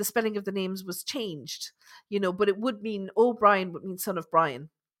 the spelling of the names was changed, but it would mean O'Brien would mean son of Brian.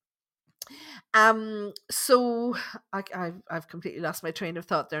 So I've completely lost my train of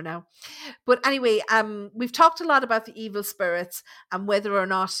thought there now. But anyway, we've talked a lot about the evil spirits and whether or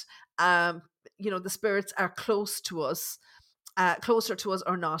not the spirits are close to us. Closer to us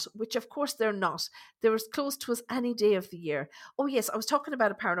or not, which of course they're not. They're as close to us any day of the year. Oh yes, I was talking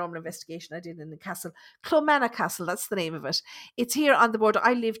about a paranormal investigation I did in the castle, Clomana Castle, that's the name of it. It's here on the border.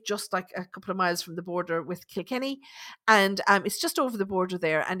 I live just like a couple of miles from the border with Kilkenny, and it's just over the border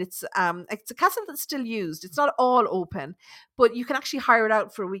there, and it's a castle that's still used. It's not all open, but you can actually hire it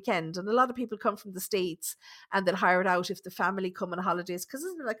out for a weekend, and a lot of people come from the States and they'll hire it out if the family come on holidays, because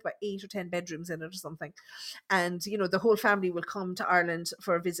isn't there like about 8 or 10 bedrooms in it or something, and the whole family will come to Ireland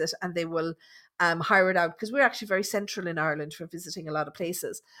for a visit, and they will hire it out, because we're actually very central in Ireland for visiting a lot of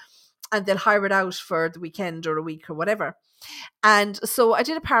places, and they'll hire it out for the weekend or a week or whatever. And so I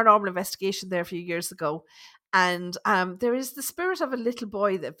did a paranormal investigation there a few years ago, and there is the spirit of a little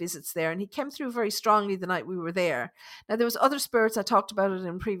boy that visits there, and he came through very strongly the night we were there. Now, there was other spirits, I talked about it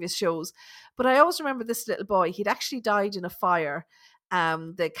in previous shows, but I always remember this little boy. He'd actually died in a fire.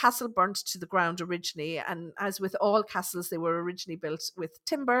 The castle burnt to the ground originally, and as with all castles, they were originally built with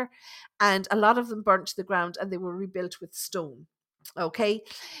timber, and a lot of them burnt to the ground, and they were rebuilt with stone. Okay,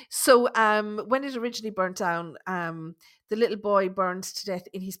 so when it originally burnt down, the little boy burned to death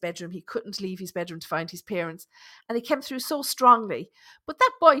in his bedroom. He couldn't leave his bedroom to find his parents, and he came through so strongly. But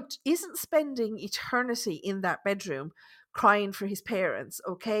that boy isn't spending eternity in that bedroom crying for his parents.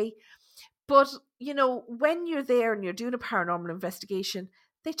 Okay, but, when you're there and you're doing a paranormal investigation,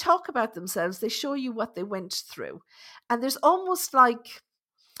 they talk about themselves. They show you what they went through. And it's almost like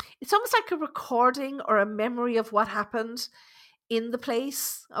a recording or a memory of what happened in the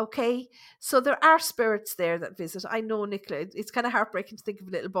place. Okay, so there are spirits there that visit. I know, Nicola, it's kind of heartbreaking to think of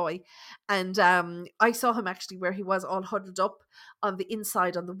a little boy, and I saw him actually where he was all huddled up on the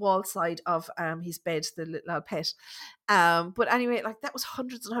inside, on the wall side of his bed, the little pet. But anyway, like, that was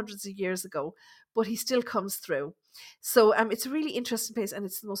hundreds and hundreds of years ago, but he still comes through. So it's a really interesting place, and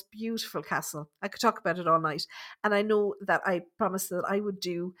it's the most beautiful castle. I could talk about it all night, and I know that I promised that I would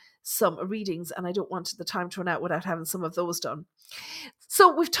do some readings, and I don't want the time to run out without having some of those done.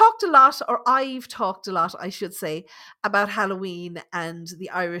 So we've talked a lot, or I've talked a lot, I should say, about Halloween and the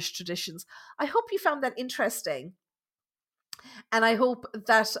Irish traditions. I hope you found that interesting. And I hope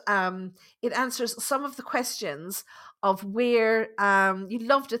that it answers some of the questions of where you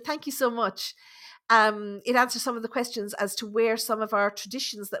loved it. Thank you so much. It answers some of the questions as to where some of our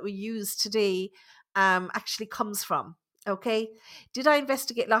traditions that we use today actually comes from. Okay. Did I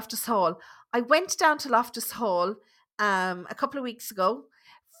investigate Loftus Hall? I went down to Loftus Hall a couple of weeks ago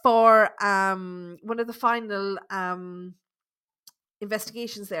for one of the final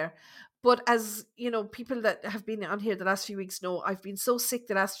investigations there. But as people that have been on here the last few weeks know, I've been so sick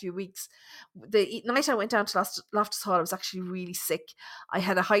the last few weeks. The night I went down to Loftus Hall, I was actually really sick. I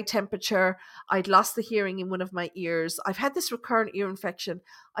had a high temperature. I'd lost the hearing in one of my ears. I've had this recurrent ear infection.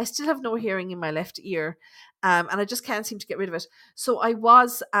 I still have no hearing in my left ear, and I just can't seem to get rid of it. So I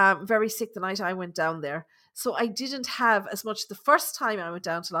was very sick the night I went down there. So I didn't have as much the first time I went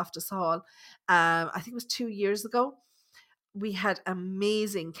down to Loftus Hall. I think it was 2 years ago. We had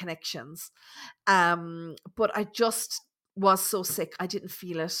amazing connections. But I just was so sick. I didn't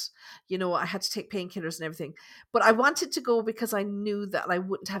feel it. I had to take painkillers and everything. But I wanted to go because I knew that I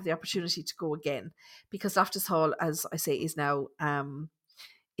wouldn't have the opportunity to go again, because Loftus Hall, as I say, is now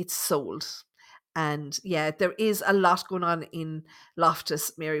it's sold. And yeah, there is a lot going on in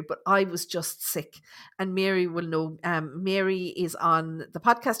Loftus, Mary, but I was just sick. And Mary will know. Mary is on the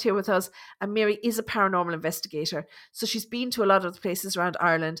podcast here with us, and Mary is a paranormal investigator. So she's been to a lot of the places around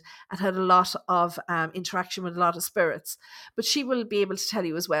Ireland and had a lot of interaction with a lot of spirits. But she will be able to tell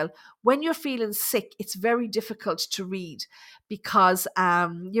you as well, when you're feeling sick, it's very difficult to read because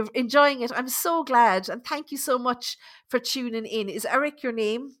you're enjoying it. I'm so glad. And thank you so much for tuning in. Is Eric your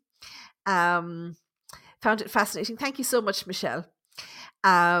name? Found it fascinating. Thank you so much, Michelle.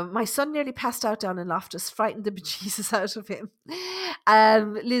 My son nearly passed out down in Loftus, frightened the bejesus out of him.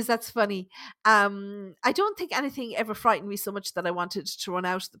 Liz, that's funny. I don't think anything ever frightened me so much that I wanted to run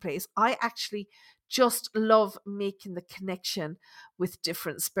out of the place. I actually just love making the connection with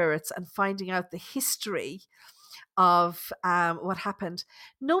different spirits and finding out the history of what happened.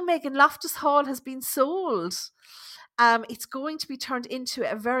 No, Megan, Loftus Hall has been sold. It's going to be turned into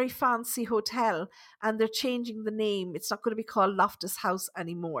a very fancy hotel, and they're changing the name. It's not going to be called Loftus House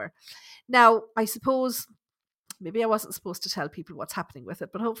anymore. Now, I suppose maybe I wasn't supposed to tell people what's happening with it,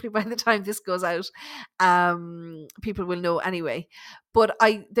 but hopefully by the time this goes out, people will know anyway. But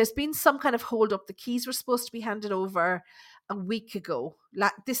there's been some kind of hold up. The keys were supposed to be handed over a week ago,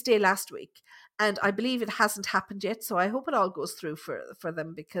 this day last week, and I believe it hasn't happened yet. So I hope it all goes through for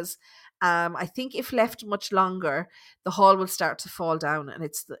them, because I think if left much longer, the hall will start to fall down, and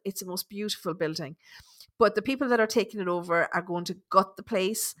it's the most beautiful building. But the people that are taking it over are going to gut the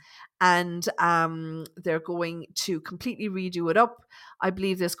place, and they're going to completely redo it up. I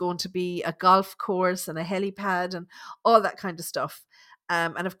believe there's going to be a golf course and a helipad and all that kind of stuff.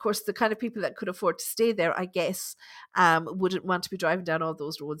 And of course, the kind of people that could afford to stay there, I guess, wouldn't want to be driving down all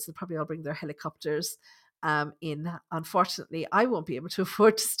those roads. They'll probably all bring their helicopters in. Unfortunately, I won't be able to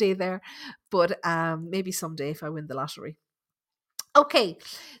afford to stay there, but maybe someday if I win the lottery. Okay,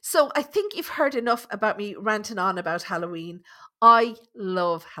 so I think you've heard enough about me ranting on about Halloween. I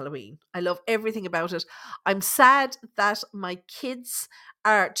love Halloween. I love everything about it. I'm sad that my kids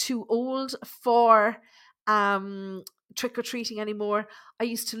are too old for trick-or-treating anymore. I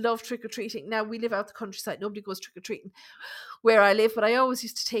used to love trick-or-treating. Now, we live out the countryside. Nobody goes trick-or-treating where I live, but I always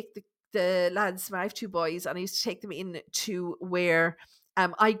used to take the lads, I have two boys, and I used to take them in to where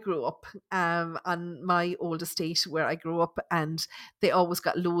I grew up, on my old estate where I grew up, and they always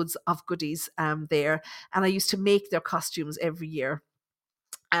got loads of goodies there. And I used to make their costumes every year.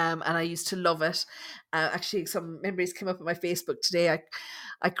 And I used to love it. Actually, some memories came up on my Facebook today.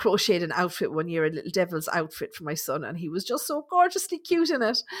 I crocheted an outfit one year, a little devil's outfit for my son, and he was just so gorgeously cute in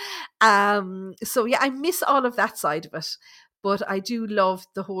it. So yeah, I miss all of that side of it. But I do love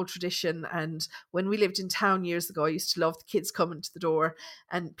the whole tradition. And when we lived in town years ago, I used to love the kids coming to the door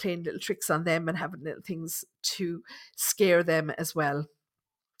and playing little tricks on them and having little things to scare them as well.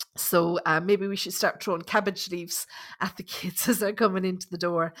 So maybe we should start throwing cabbage leaves at the kids as they're coming into the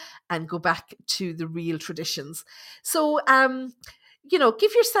door and go back to the real traditions. So,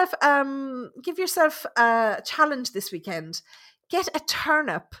 give yourself a challenge this weekend. Get a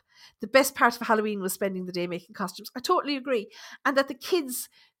turnip. The best part of Halloween was spending the day making costumes. I totally agree. And that the kids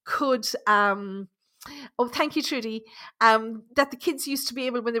could oh, thank you, Trudy. That the kids used to be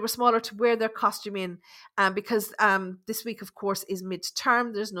able, when they were smaller, to wear their costume in, because this week, of course, is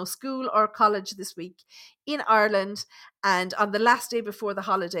mid-term. There's no school or college this week in Ireland. And on the last day before the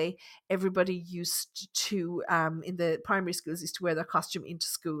holiday, everybody used to, in the primary schools, used to wear their costume into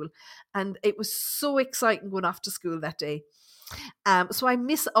school. And it was so exciting going off to school that day. So I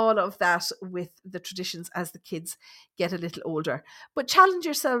miss all of that with the traditions as the kids get a little older. But challenge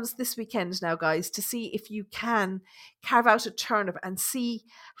yourselves this weekend now, guys, to see if you can carve out a turnip and see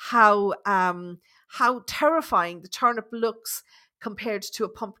how terrifying the turnip looks compared to a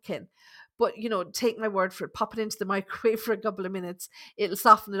pumpkin. But, take my word for it, pop it into the microwave for a couple of minutes. It'll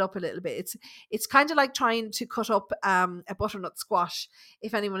soften it up a little bit. It's kind of like trying to cut up a butternut squash,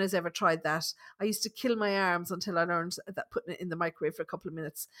 if anyone has ever tried that. I used to kill my arms until I learned that putting it in the microwave for a couple of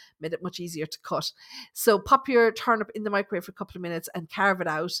minutes made it much easier to cut. So pop your turnip in the microwave for a couple of minutes and carve it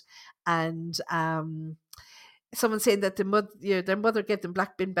out. And someone saying that their mother gave them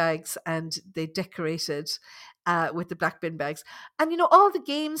black bin bags and they decorated with the black bin bags. And all the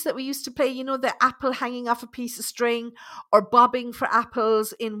games that we used to play, the apple hanging off a piece of string or bobbing for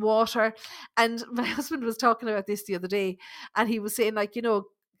apples in water. And my husband was talking about this the other day, and he was saying,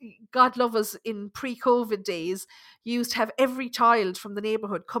 God love us, in pre-COVID days, you used to have every child from the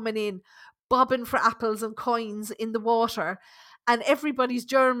neighborhood coming in, bobbing for apples and coins in the water. And everybody's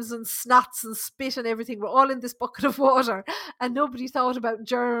germs and snots and spit and everything were all in this bucket of water. And nobody thought about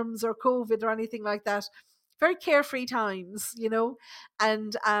germs or COVID or anything like that. Very carefree times,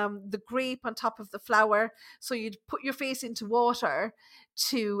 and the grape on top of the flower. So you'd put your face into water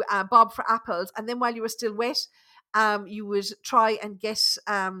to bob for apples. And then while you were still wet, you would try and get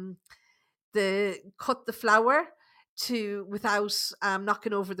cut the flower without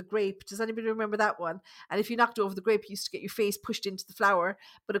knocking over the grape. Does anybody remember that one? And if you knocked over the grape, you used to get your face pushed into the flour.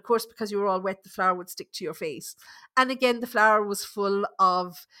 But of course, because you were all wet, the flour would stick to your face. And again, the flour was full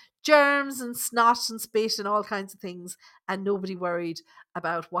of germs and snot and spit and all kinds of things. And nobody worried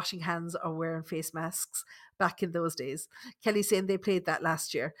about washing hands or wearing face masks back in those days. Kelly saying they played that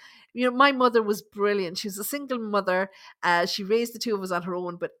last year. My mother was brilliant. She was a single mother. She raised the two of us on her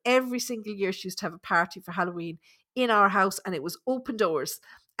own, but every single year she used to have a party for Halloween in our house, and it was open doors.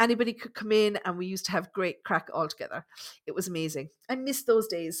 Anybody could come in, and we used to have great crack all together. It was amazing. I miss those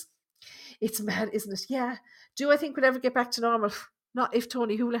days. It's mad, isn't it? Yeah. Do I think we'll ever get back to normal? Not if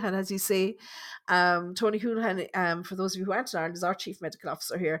Tony Houlihan, as you say. Tony Houlihan, for those of you who aren't in Ireland, is our chief medical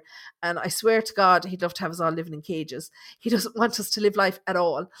officer here. And I swear to God, he'd love to have us all living in cages. He doesn't want us to live life at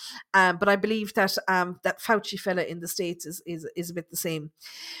all. But I believe that that Fauci fella in the States is a bit the same.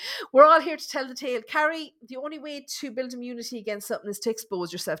 We're all here to tell the tale. Carrie, the only way to build immunity against something is to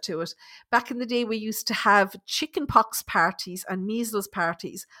expose yourself to it. Back in the day, we used to have chicken pox parties and measles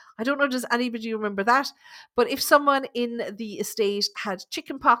parties. I don't know, does anybody remember that? But if someone in the estate had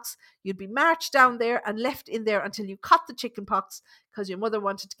chicken pox, you'd be marched down there and left in there until you caught the chicken pox because your mother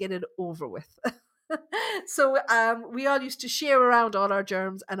wanted to get it over with. So we all used to share around all our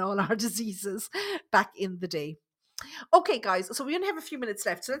germs and all our diseases back in the day. Okay, guys, so we only have a few minutes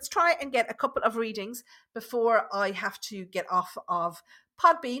left. So let's try and get a couple of readings before I have to get off of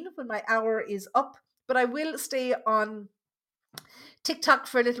Podbean when my hour is up. But I will stay on TikTok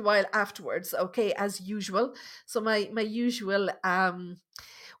for a little while afterwards, okay, as usual. So my usual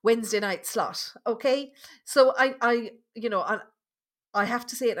Wednesday night slot, okay? So I have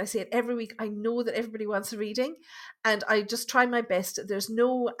to say it. I say it every week. I know that everybody wants a reading, and I just try my best.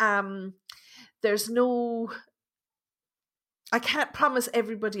 I can't promise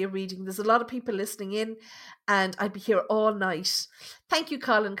everybody a reading. There's a lot of people listening in, and I'd be here all night. Thank you,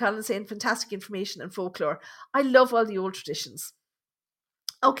 Colin. Colin saying fantastic information and folklore. I love all the old traditions.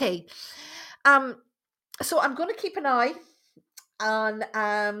 Okay. So I'm going to keep an eye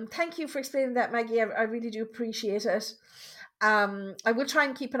on. Thank you for explaining that, Maggie. I really do appreciate it. I will try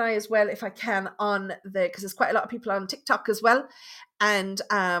and keep an eye as well if I can on because there's quite a lot of people on TikTok as well, and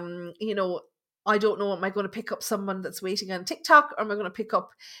I don't know, am I going to pick up someone that's waiting on TikTok, or am I going to pick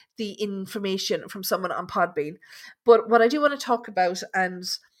up the information from someone on Podbean? But what I do want to talk about, and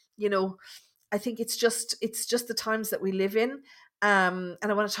I think it's just the times that we live in, and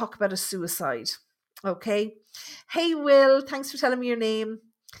I want to talk about a suicide. Okay. Hey, Will, thanks for telling me your name.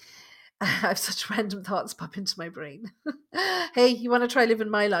 I have such random thoughts pop into my brain. Hey, you want to try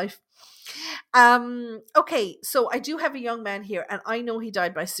living my life? Okay, so I do have a young man here, and I know he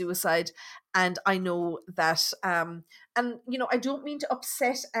died by suicide, and I know that and I don't mean to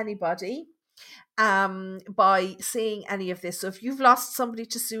upset anybody by saying any of this. So if you've lost somebody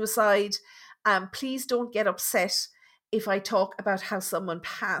to suicide, please don't get upset if I talk about how someone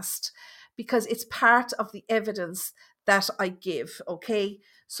passed, because it's part of the evidence that I give, okay?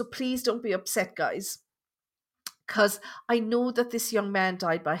 So please don't be upset, guys, because I know that this young man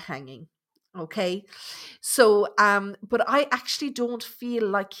died by hanging. Okay. So, but I actually don't feel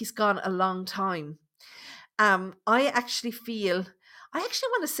like he's gone a long time. I actually want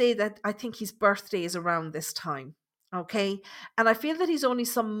to say that I think his birthday is around this time. Okay. And I feel that he's only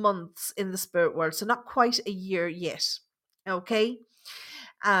some months in the spirit world, so not quite a year yet. Okay.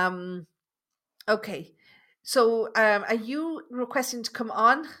 Okay. So, are you requesting to come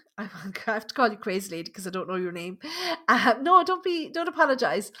on? I have to call you crazy lady because I don't know your name. No, don't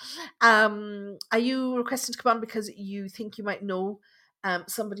apologize. Are you requesting to come on because you think you might know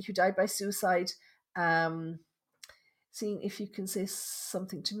somebody who died by suicide? Seeing if you can say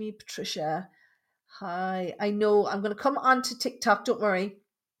something to me, Patricia. Hi, I know I'm going to come on to TikTok. Don't worry.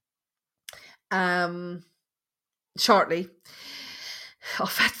 Shortly. Oh,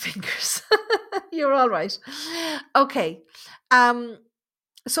 fat fingers. You're all right. Okay.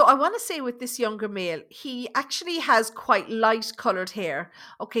 So I want to say with this younger male, he actually has quite light colored hair.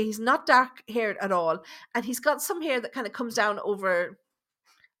 Okay, he's not dark haired at all. And he's got some hair that kind of comes down over,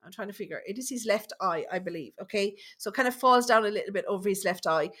 I'm trying to figure, it is his left eye, I believe. Okay, so it kind of falls down a little bit over his left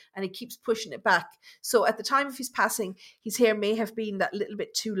eye, and he keeps pushing it back. So at the time of his passing, his hair may have been that little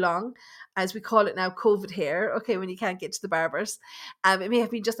bit too long, as we call it now, COVID hair. Okay, when you can't get to the barbers. It may have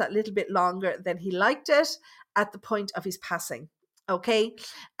been just that little bit longer than he liked it at the point of his passing. Okay,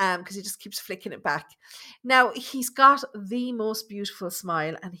 because he just keeps flicking it back. Now, he's got the most beautiful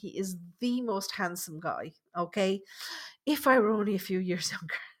smile, and he is the most handsome guy. Okay, if I were only a few years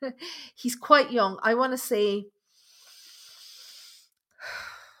younger. He's quite young. I want to say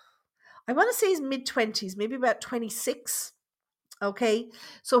he's mid-20s, maybe about 26. Okay,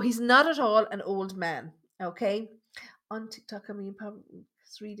 so he's not at all an old man. Okay, on TikTok, I mean,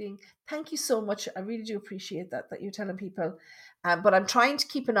 reading. Thank you so much. I really do appreciate that you're telling people. But I'm trying to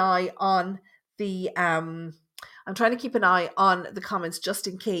keep an eye on the comments just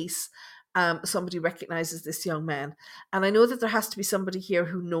in case somebody recognizes this young man. And I know that there has to be somebody here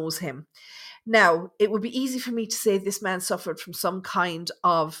who knows him. Now, it would be easy for me to say this man suffered from some kind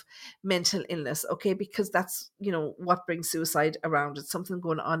of mental illness, okay, because that's, what brings suicide around. It's something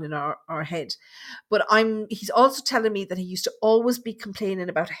going on in our head. But he's also telling me that he used to always be complaining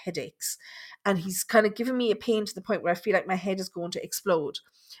about headaches. And he's kind of giving me a pain to the point where I feel like my head is going to explode.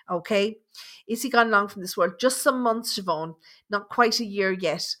 Okay. Is he gone long from this world? Just some months, Siobhan, not quite a year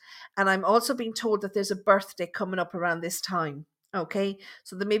yet. And I'm also being told that there's a birthday coming up around this time. Okay.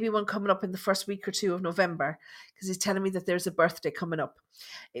 So there may be one coming up in the first week or two of November, because he's telling me that there's a birthday coming up.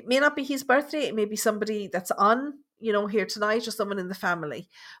 It may not be his birthday. It may be somebody that's on, here tonight, or someone in the family.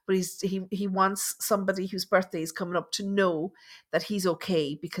 But he wants somebody whose birthday is coming up to know that he's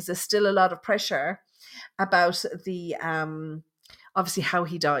okay, because there's still a lot of pressure about the obviously how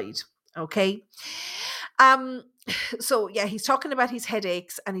he died. Okay. So yeah, he's talking about his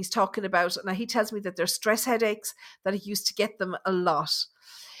headaches, and he's talking about, now he tells me that they're stress headaches, that he used to get them a lot.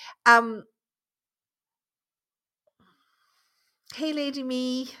 Hey, Lady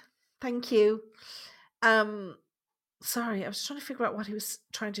Me, thank you. Sorry, I was trying to figure out what he was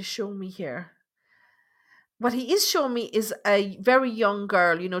trying to show me here. What he is showing me is a very young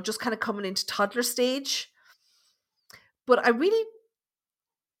girl, just kind of coming into toddler stage. But I really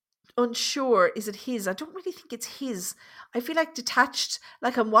unsure, is it his? I don't really think it's his. I feel like detached,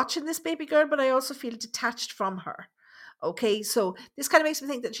 like I'm watching this baby girl, but I also feel detached from her. Okay, so this kind of makes me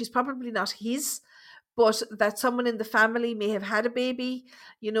think that she's probably not his, but that someone in the family may have had a baby,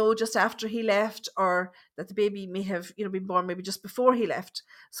 just after he left, or that the baby may have, been born maybe just before he left.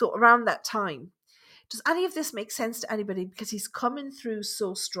 So around that time. Does any of this make sense to anybody? Because he's coming through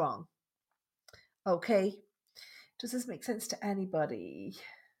so strong. Okay. Does this make sense to anybody?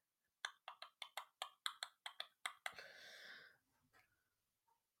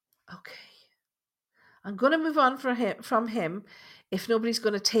 Okay. I'm going to move on from him if nobody's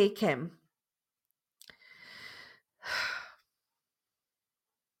going to take him.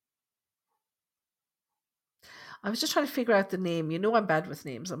 I was just trying to figure out the name. I'm bad with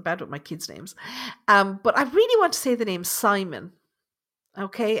names. I'm bad with my kids' names. But I really want to say the name Simon.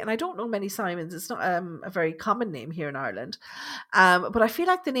 Okay, and I don't know many Simons. It's not a very common name here in Ireland. But I feel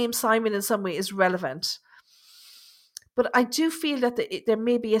like the name Simon in some way is relevant. But I do feel that there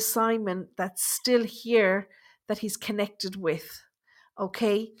may be a Simon that's still here that he's connected with.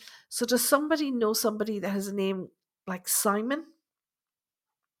 Okay, so does somebody know somebody that has a name like Simon?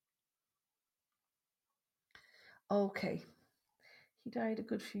 Okay. He died a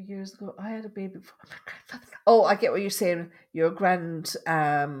good few years ago. I had a baby before my grandfather. Oh, I get what you're saying. Your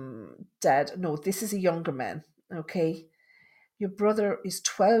dad. No, this is a younger man. Okay. Your brother is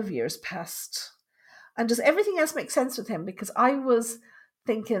 12 years past. And does everything else make sense with him? Because I was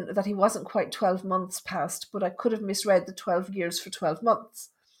thinking that he wasn't quite 12 months past, but I could have misread the 12 years for 12 months.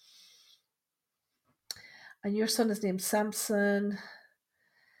 And your son is named Samson.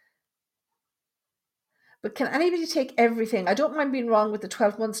 But can anybody take everything? I don't mind being wrong with the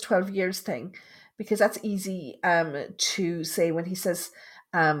 12 months, 12 years thing, because that's easy to say when he says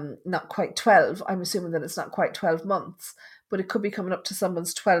not quite 12. I'm assuming that it's not quite 12 months, but it could be coming up to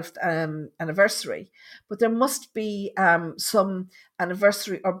someone's 12th anniversary. But there must be some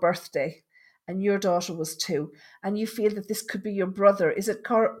anniversary or birthday, and your daughter was 2, and you feel that this could be your brother. Is it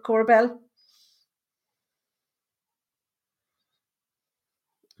Corbell?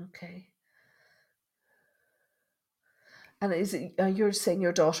 Okay. And is it you're saying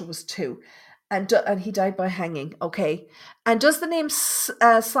your daughter was 2, and he died by hanging? Okay. And does the name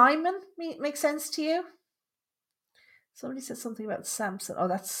Simon make sense to you? Somebody said something about Samson. Oh,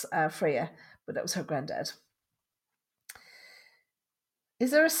 that's Freya, but that was her granddad.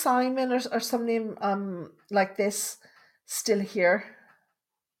 Is there a Simon or some name like this still here?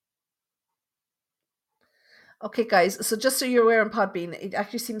 Okay, guys. So just so you're aware, on Podbean, it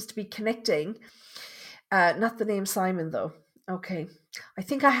actually seems to be connecting. Not the name Simon, though. Okay. I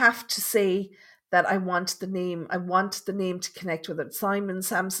think I have to say that I want the name to connect with it. Simon,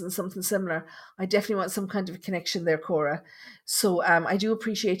 Samson, something similar. I definitely want some kind of connection there, Cora. So I do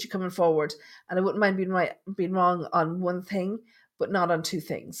appreciate you coming forward, and I wouldn't mind being wrong on one thing, but not on 2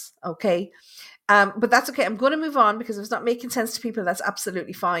 things. Okay. But that's okay. I'm going to move on, because if it's not making sense to people, that's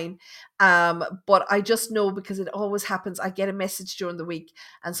absolutely fine. But I just know, because it always happens, I get a message during the week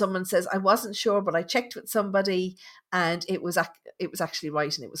and someone says, I wasn't sure, but I checked with somebody and it was actually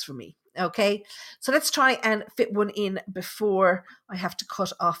right, and it was for me. Okay. So let's try and fit one in before I have to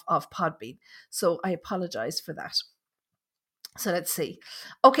cut off of Podbean. So I apologize for that. So let's see.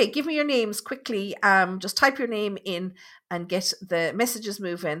 Okay, give me your names quickly. Just type your name in and get the messages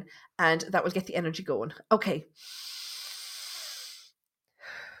moving, and that will get the energy going. Okay.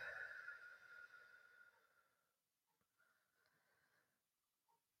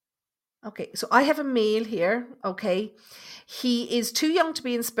 Okay, so I have a male here. Okay, he is too young to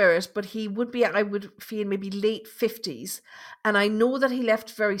be in spirit, but he would be, I would feel, maybe late 50s. And I know that he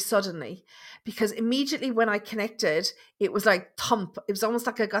left very suddenly because immediately when I connected, it was like thump. It was almost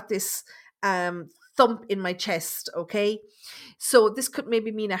like I got this thump in my chest. Okay, so this could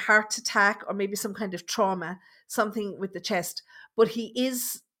maybe mean a heart attack or maybe some kind of trauma, something with the chest. But he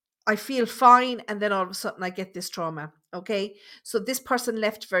is, I feel fine. And then all of a sudden I get this trauma. Okay. So this person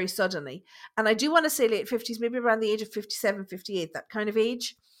left very suddenly. And I do want to say late 50s, maybe around the age of 57, 58, that kind of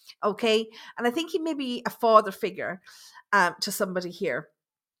age. Okay. And I think he may be a father figure to somebody here.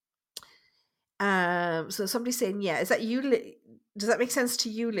 So somebody's saying, yeah, is that you? Does that make sense to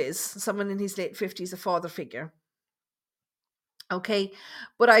you, Liz? Someone in his late 50s, a father figure. Okay.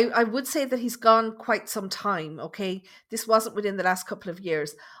 But I would say that he's gone quite some time. Okay. This wasn't within the last couple of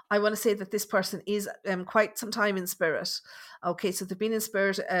years. I want to say that this person is quite some time in spirit. Okay. So they've been in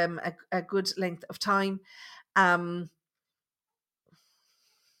spirit a good length of time.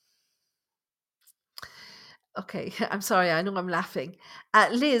 Okay. I'm sorry. I know I'm laughing.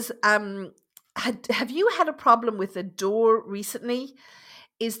 Liz, have you had a problem with a door recently?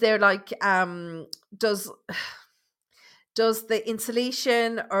 Is there like, does the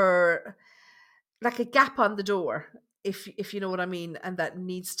insulation or like a gap on the door, if you know what I mean, and that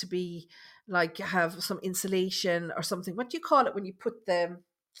needs to be like have some insulation or something. What do you call it when you put the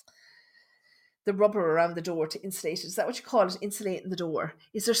rubber around the door to insulate it? Is that what you call it, insulating the door?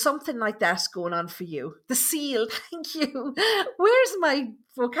 Is there something like that going on for you? The seal, thank you. Where's my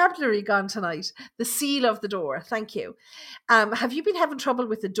vocabulary gone tonight? The seal of the door, thank you. Have you been having trouble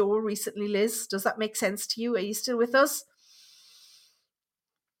with the door recently, Liz? Does that make sense to you? Are you still with us?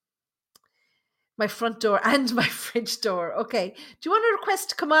 My front door and my fridge door. Okay. Do you want a request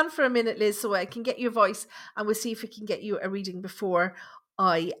to come on for a minute, Liz, so I can get your voice and we'll see if we can get you a reading before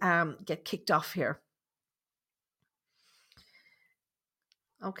I get kicked off here.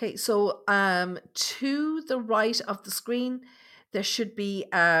 Okay, so to the right of the screen, there should be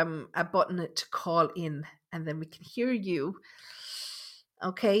a button to call in, and then we can hear you.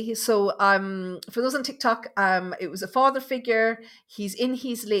 Okay, so for those on TikTok, it was a father figure. He's in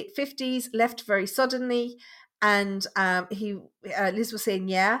his late 50s, left very suddenly, and Liz was saying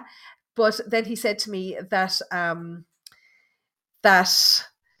yeah, but then he said to me that there's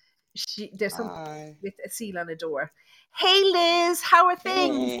something with a seal on a door. Hey Liz, how are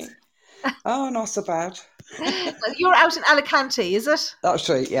things? Hey. Oh, not so bad. You're out in Alicante, is it? That's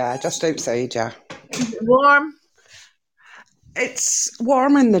right, yeah, just outside, yeah. Is it warm? It's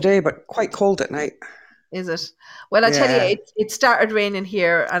warm in the day, but quite cold at night. Is it? Well, I tell Yeah. you, it started raining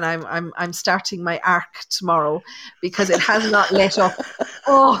here, and I'm starting my arc tomorrow because it has not let up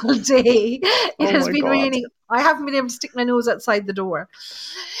all day. It Oh has my been God. raining. I haven't been able to stick my nose outside the door.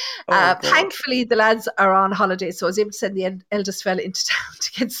 Oh, God. Thankfully, the lads are on holiday, so I was able to send the eldest fella into town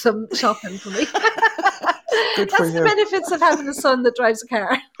to get some shopping for me. Good for That's the you. benefits of having a son that drives a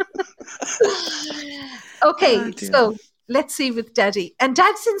car. Okay, Oh, dear. so let's see with Daddy. And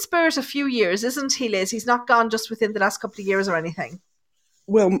Dad's in spirit a few years, isn't he, Liz? He's not gone just within the last couple of years or anything.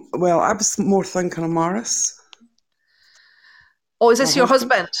 Well, I was more thinking of Morris. Oh, is this My your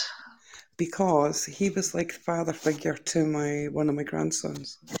husband. husband? Because he was like father figure to one of my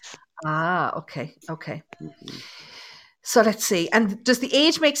grandsons. Ah, okay. Mm-hmm. So let's see. And does the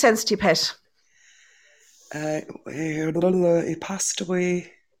age make sense to you, Pet? He passed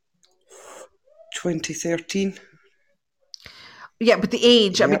away 2013. Yeah, but the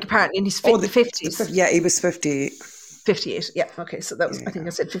age, I beg Yep. your pardon, in his Oh, the 50s. Yeah, he was 58. 58. Yeah. Okay. So that was, I think I Yeah.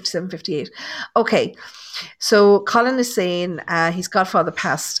 said 57, 58. Okay. So Colin is saying his godfather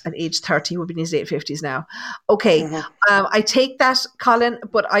passed at age 30, would be in his late 50s now. Okay. Uh-huh. I take that, Colin,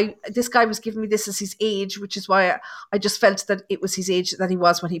 but this guy was giving me this as his age, which is why I just felt that it was his age that he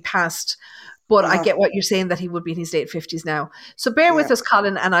was when he passed. But I get what you're saying, that he would be in his late 50s now. So bear with Yeah. us,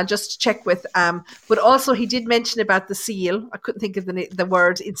 Colin, and I'll just check with, but also he did mention about the seal. I couldn't think of the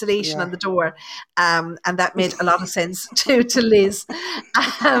word insulation Yeah. on the door. And that made a lot of sense to Liz,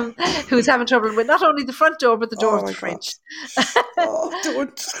 who's having trouble with not only the front door, but the door of Oh the my God. fridge. Oh,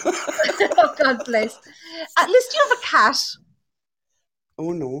 don't. Oh, God bless. Liz, do you have a cat?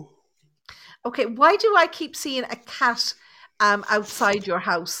 Oh, no. Okay, why do I keep seeing a cat outside your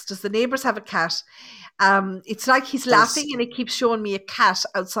house? Does the neighbours have a cat? It's like he's laughing and he keeps showing me a cat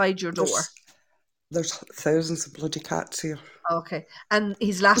outside your door. There's thousands of bloody cats here. Okay, and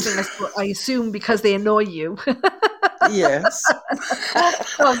he's laughing, I assume, because they annoy you. Yes.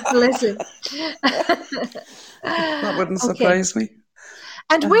 God bless him. That wouldn't Okay. surprise me.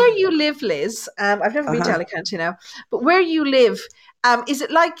 And where you live, Liz, I've never been to Alicante now, but where you live, Is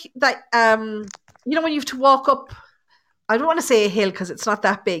it like that? You know, when you have to walk up. I don't want to say a hill because it's not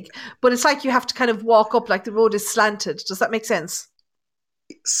that big, but it's like you have to kind of walk up, like the road is slanted. Does that make sense?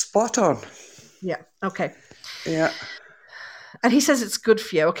 Spot on. Yeah. Okay. Yeah, And he says it's good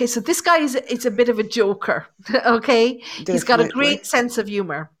for you. Okay. So this guy is a bit of a joker. Okay. He's got a definitely. great sense of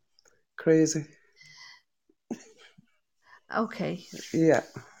humor. Crazy. Okay. Yeah,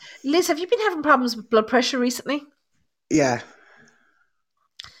 Liz, have you been having problems with blood pressure recently? yeah,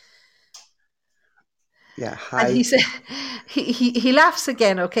 And high. he said, he laughs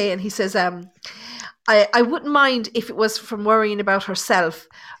again, okay, and he says, I wouldn't mind if it was from worrying about herself,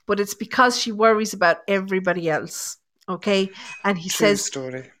 but it's because she worries about everybody else, okay. And True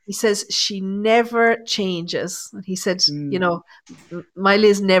story. he says she never changes, and he said, you Mm, know, my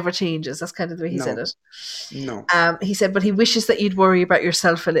Liz never changes. That's kind of the way he said no, it. no. He said, but he wishes that you'd worry about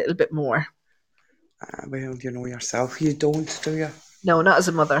yourself a little bit more. Well, you know yourself. You don't, do you? No, not as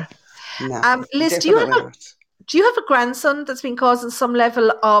a mother. No, Liz, definitely not. do you have a grandson that's been causing some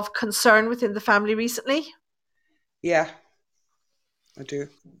level of concern within the family recently? Yeah, I do.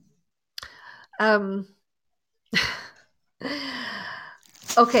 Um,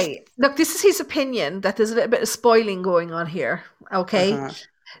 okay, look, this is his opinion that there's a little bit of spoiling going on here. Okay, Uh-huh.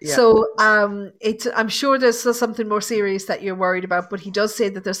 Yeah, so I'm sure there's something more serious that you're worried about, but he does say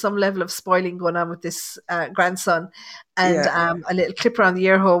that there's some level of spoiling going on with this grandson, and yeah. a little clip around the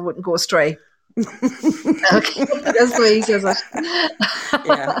ear hole wouldn't go astray. Okay, that's the way he says it.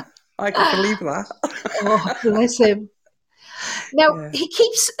 Yeah, I could believe that. Oh, bless him. Now Yeah, he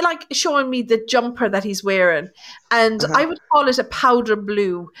keeps like showing me the jumper that he's wearing, and uh-huh. I would call it a powder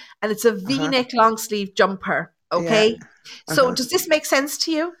blue, and it's a Uh-huh. V-neck long sleeve jumper. Yeah, Okay, so uh-huh. does this make sense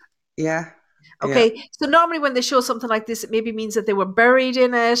to you? Yeah, yeah. Okay, so normally when they show something like this, it maybe means that they were buried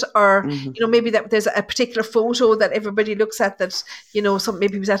in it, or Mm-hmm. maybe that there's a particular photo that everybody looks at that some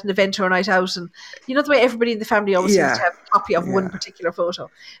maybe was at an event or a night out, and the way everybody in the family always seems to Yeah, have a copy of one yeah, particular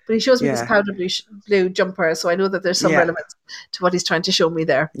photo. But he shows me this yeah, powder blue jumper, so I know that there's some yeah, relevance to what he's trying to show me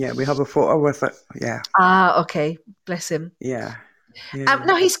there. yeah. We have a photo with it. Yeah, Ah, okay, bless him. yeah, yeah.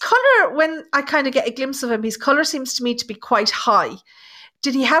 Now his color, when I kind of get a glimpse of him, his color seems to me to be quite high.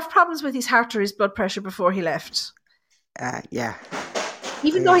 Did he have problems with his heart or his blood pressure before he left? Yeah,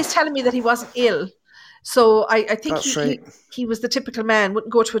 Even though yeah. he's telling me that he wasn't ill. So I think That's right. he was the typical man,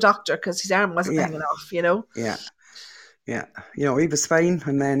 wouldn't go to a doctor because his arm wasn't Yeah, hanging off. yeah, yeah. He was fine,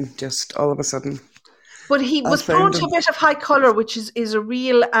 and then just all of a sudden, But he I was prone found to him. a bit of high color, which is a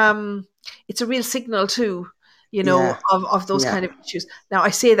real it's a real signal too, Yeah, of those yeah, kind of issues. Now I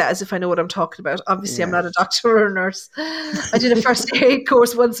say that as if I know what I'm talking about. Obviously, I'm yeah. not a doctor or a nurse. I did a first aid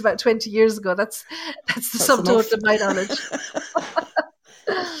course once about 20 years ago. That's the That's sum total enough. of my knowledge.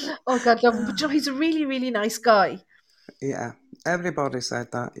 Oh God, love him. But he's a really, really nice guy. Yeah, everybody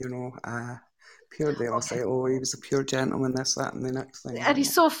said that. Pure. They all say, "Oh, he was a pure gentleman." This, that, and the next thing. And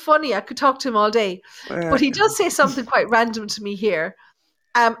he's so funny. I could talk to him all day. But he does say something quite random to me here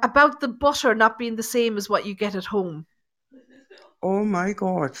about the butter not being the same as what you get at home. Oh my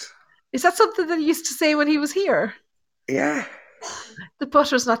God. Is that something that he used to say when he was here? Yeah, The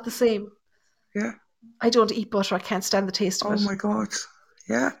butter's not the same. yeah. I don't eat butter. I can't stand the taste of Oh it. my God.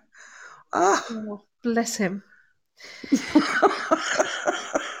 Yeah. Ah. Oh, bless him.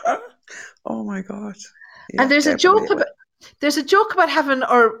 Oh my God. Yeah, And definitely. there's a joke about having,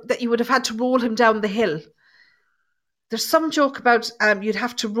 or that you would have had to roll him down the hill. There's some joke about you'd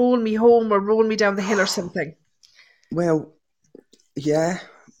have to roll me home or roll me down the hill or something. Well, yeah.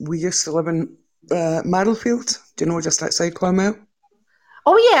 We used to live in Middlefield. Do you know, just outside Clonmel?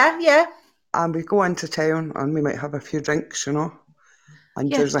 Oh yeah, yeah, And we go into town and we might have a few drinks, And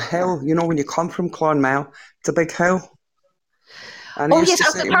yeah. there's a hill, when you come from Clonmel, it's a big hill. And he Oh used yes, to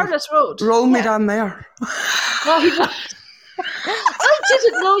up say the to me, Carlos Road. roll me Yeah. down there. Oh, I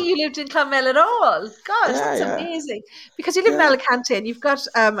didn't know you lived in Clonmel at all. Gosh, Yeah, that's yeah, amazing. Because you live in yeah. Alicante and you've got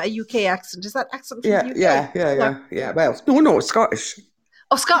a UK accent. Is that accent from the Yeah, UK? yeah, yeah, yeah, yeah. Well, no, it's Scottish.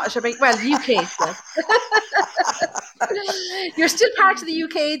 Oh, Scottish. I mean, well, UK. Yeah. You're still part of the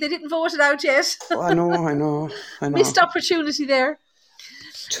UK. They didn't vote it out yet. I know. Missed opportunity there.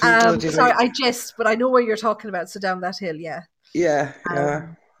 Too bloody Sorry, right. I jest, but I know where you're talking about. So down that hill, yeah. Yeah,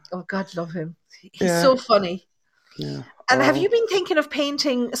 yeah, Oh God, love him. He's yeah, so funny. yeah. And have Oh, you been thinking of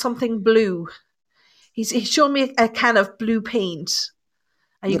painting something blue? He's shown me a can of blue paint.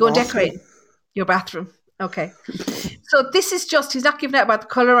 Are you the going bathroom. decorating your bathroom? Okay. So this is just, he's not giving out about the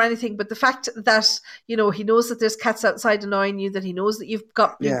colour or anything, but the fact that, he knows that there's cats outside annoying you, that he knows that you've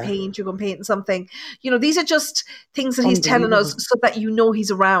got blue Yeah, paint, you're going painting something. These are just things that he's telling us unbelievable. so that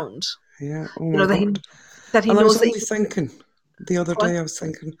he's around. Yeah, oh You my know, God. that he And I was knows that only thinking, the other Go on. day I was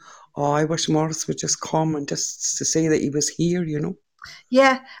thinking, oh, I wish Morris would just come and just to say that he was here, you know.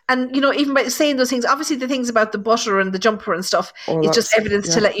 Yeah, and even by saying those things, obviously the things about the butter and the jumper and stuff Oh, is just that's, evidence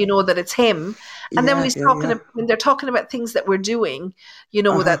to yeah, let you know that it's him. And then when yeah, he's yeah, talking, yeah. when they're talking about things that we're doing,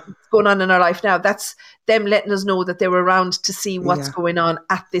 Uh-huh. that's going on in our life now, that's them letting us know that they were around to see what's Yeah, going on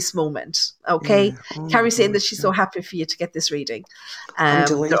at this moment. Okay, yeah. Oh my Carrie's saying that gosh, she's yeah. so happy for you to get this reading. I'm They're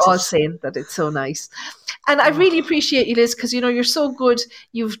delighted. all saying that it's so nice. And I Oh, really appreciate you, Liz, because you're so good.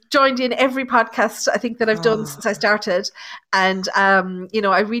 You've joined in every podcast I think that I've done since I started, and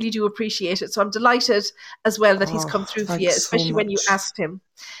I really do appreciate it. So I'm delighted as well that he's come through for you, thanks so especially when you much. asked him.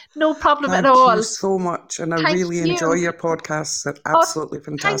 No problem at Thank you all. so much. And I Thank really enjoy you. your podcasts. They're Oh, absolutely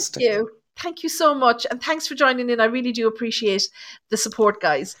thank fantastic. you. Thank you so much. And thanks for joining in. I really do appreciate the support,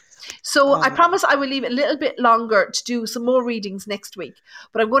 guys. So I promise I will leave a little bit longer to do some more readings next week.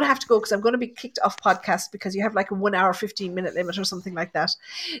 But I'm going to have to go because I'm going to be kicked off podcast because you have like a 1 hour, 15-minute limit or something like that.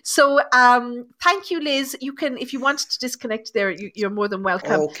 So thank you, Liz. You can, if you wanted to disconnect there, you're more than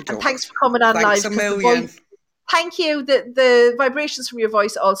welcome. Okie And doke. thanks for coming on Thanks live a because the million. voice. Thank you. The vibrations from your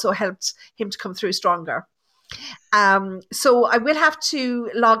voice also helped him to come through stronger. So I will have to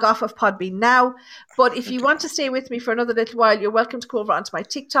log off of Podbean now, but if you want to stay with me for another little while, you're welcome to go over onto my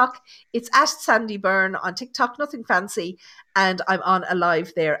TikTok. It's at Sandie Byrne on TikTok, nothing fancy, and I'm on a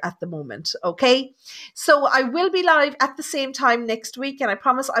live there at the moment. Okay, so I will be live at the same time next week, and I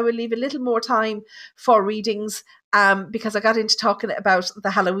promise I will leave a little more time for readings. Because I got into talking about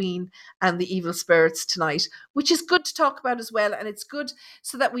the Halloween and the evil spirits tonight, which is good to talk about as well. And it's good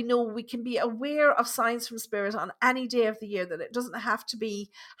so that we know we can be aware of signs from spirit on any day of the year, that it doesn't have to be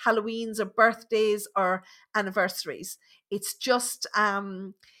Halloweens or birthdays or anniversaries. It's just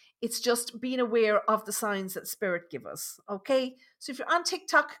being aware of the signs that spirit give us. Okay. So if you're on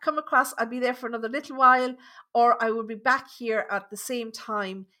TikTok, come across, I'll be there for another little while, or I will be back here at the same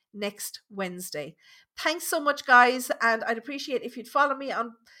time next Wednesday. Thanks so much, guys. And I'd appreciate if you'd follow me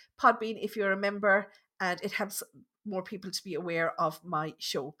on Podbean if you're a member, and it helps more people to be aware of my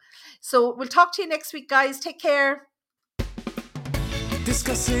show. So we'll talk to you next week, guys. Take care.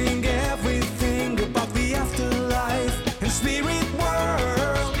 Discussing everything about the afterlife and spirit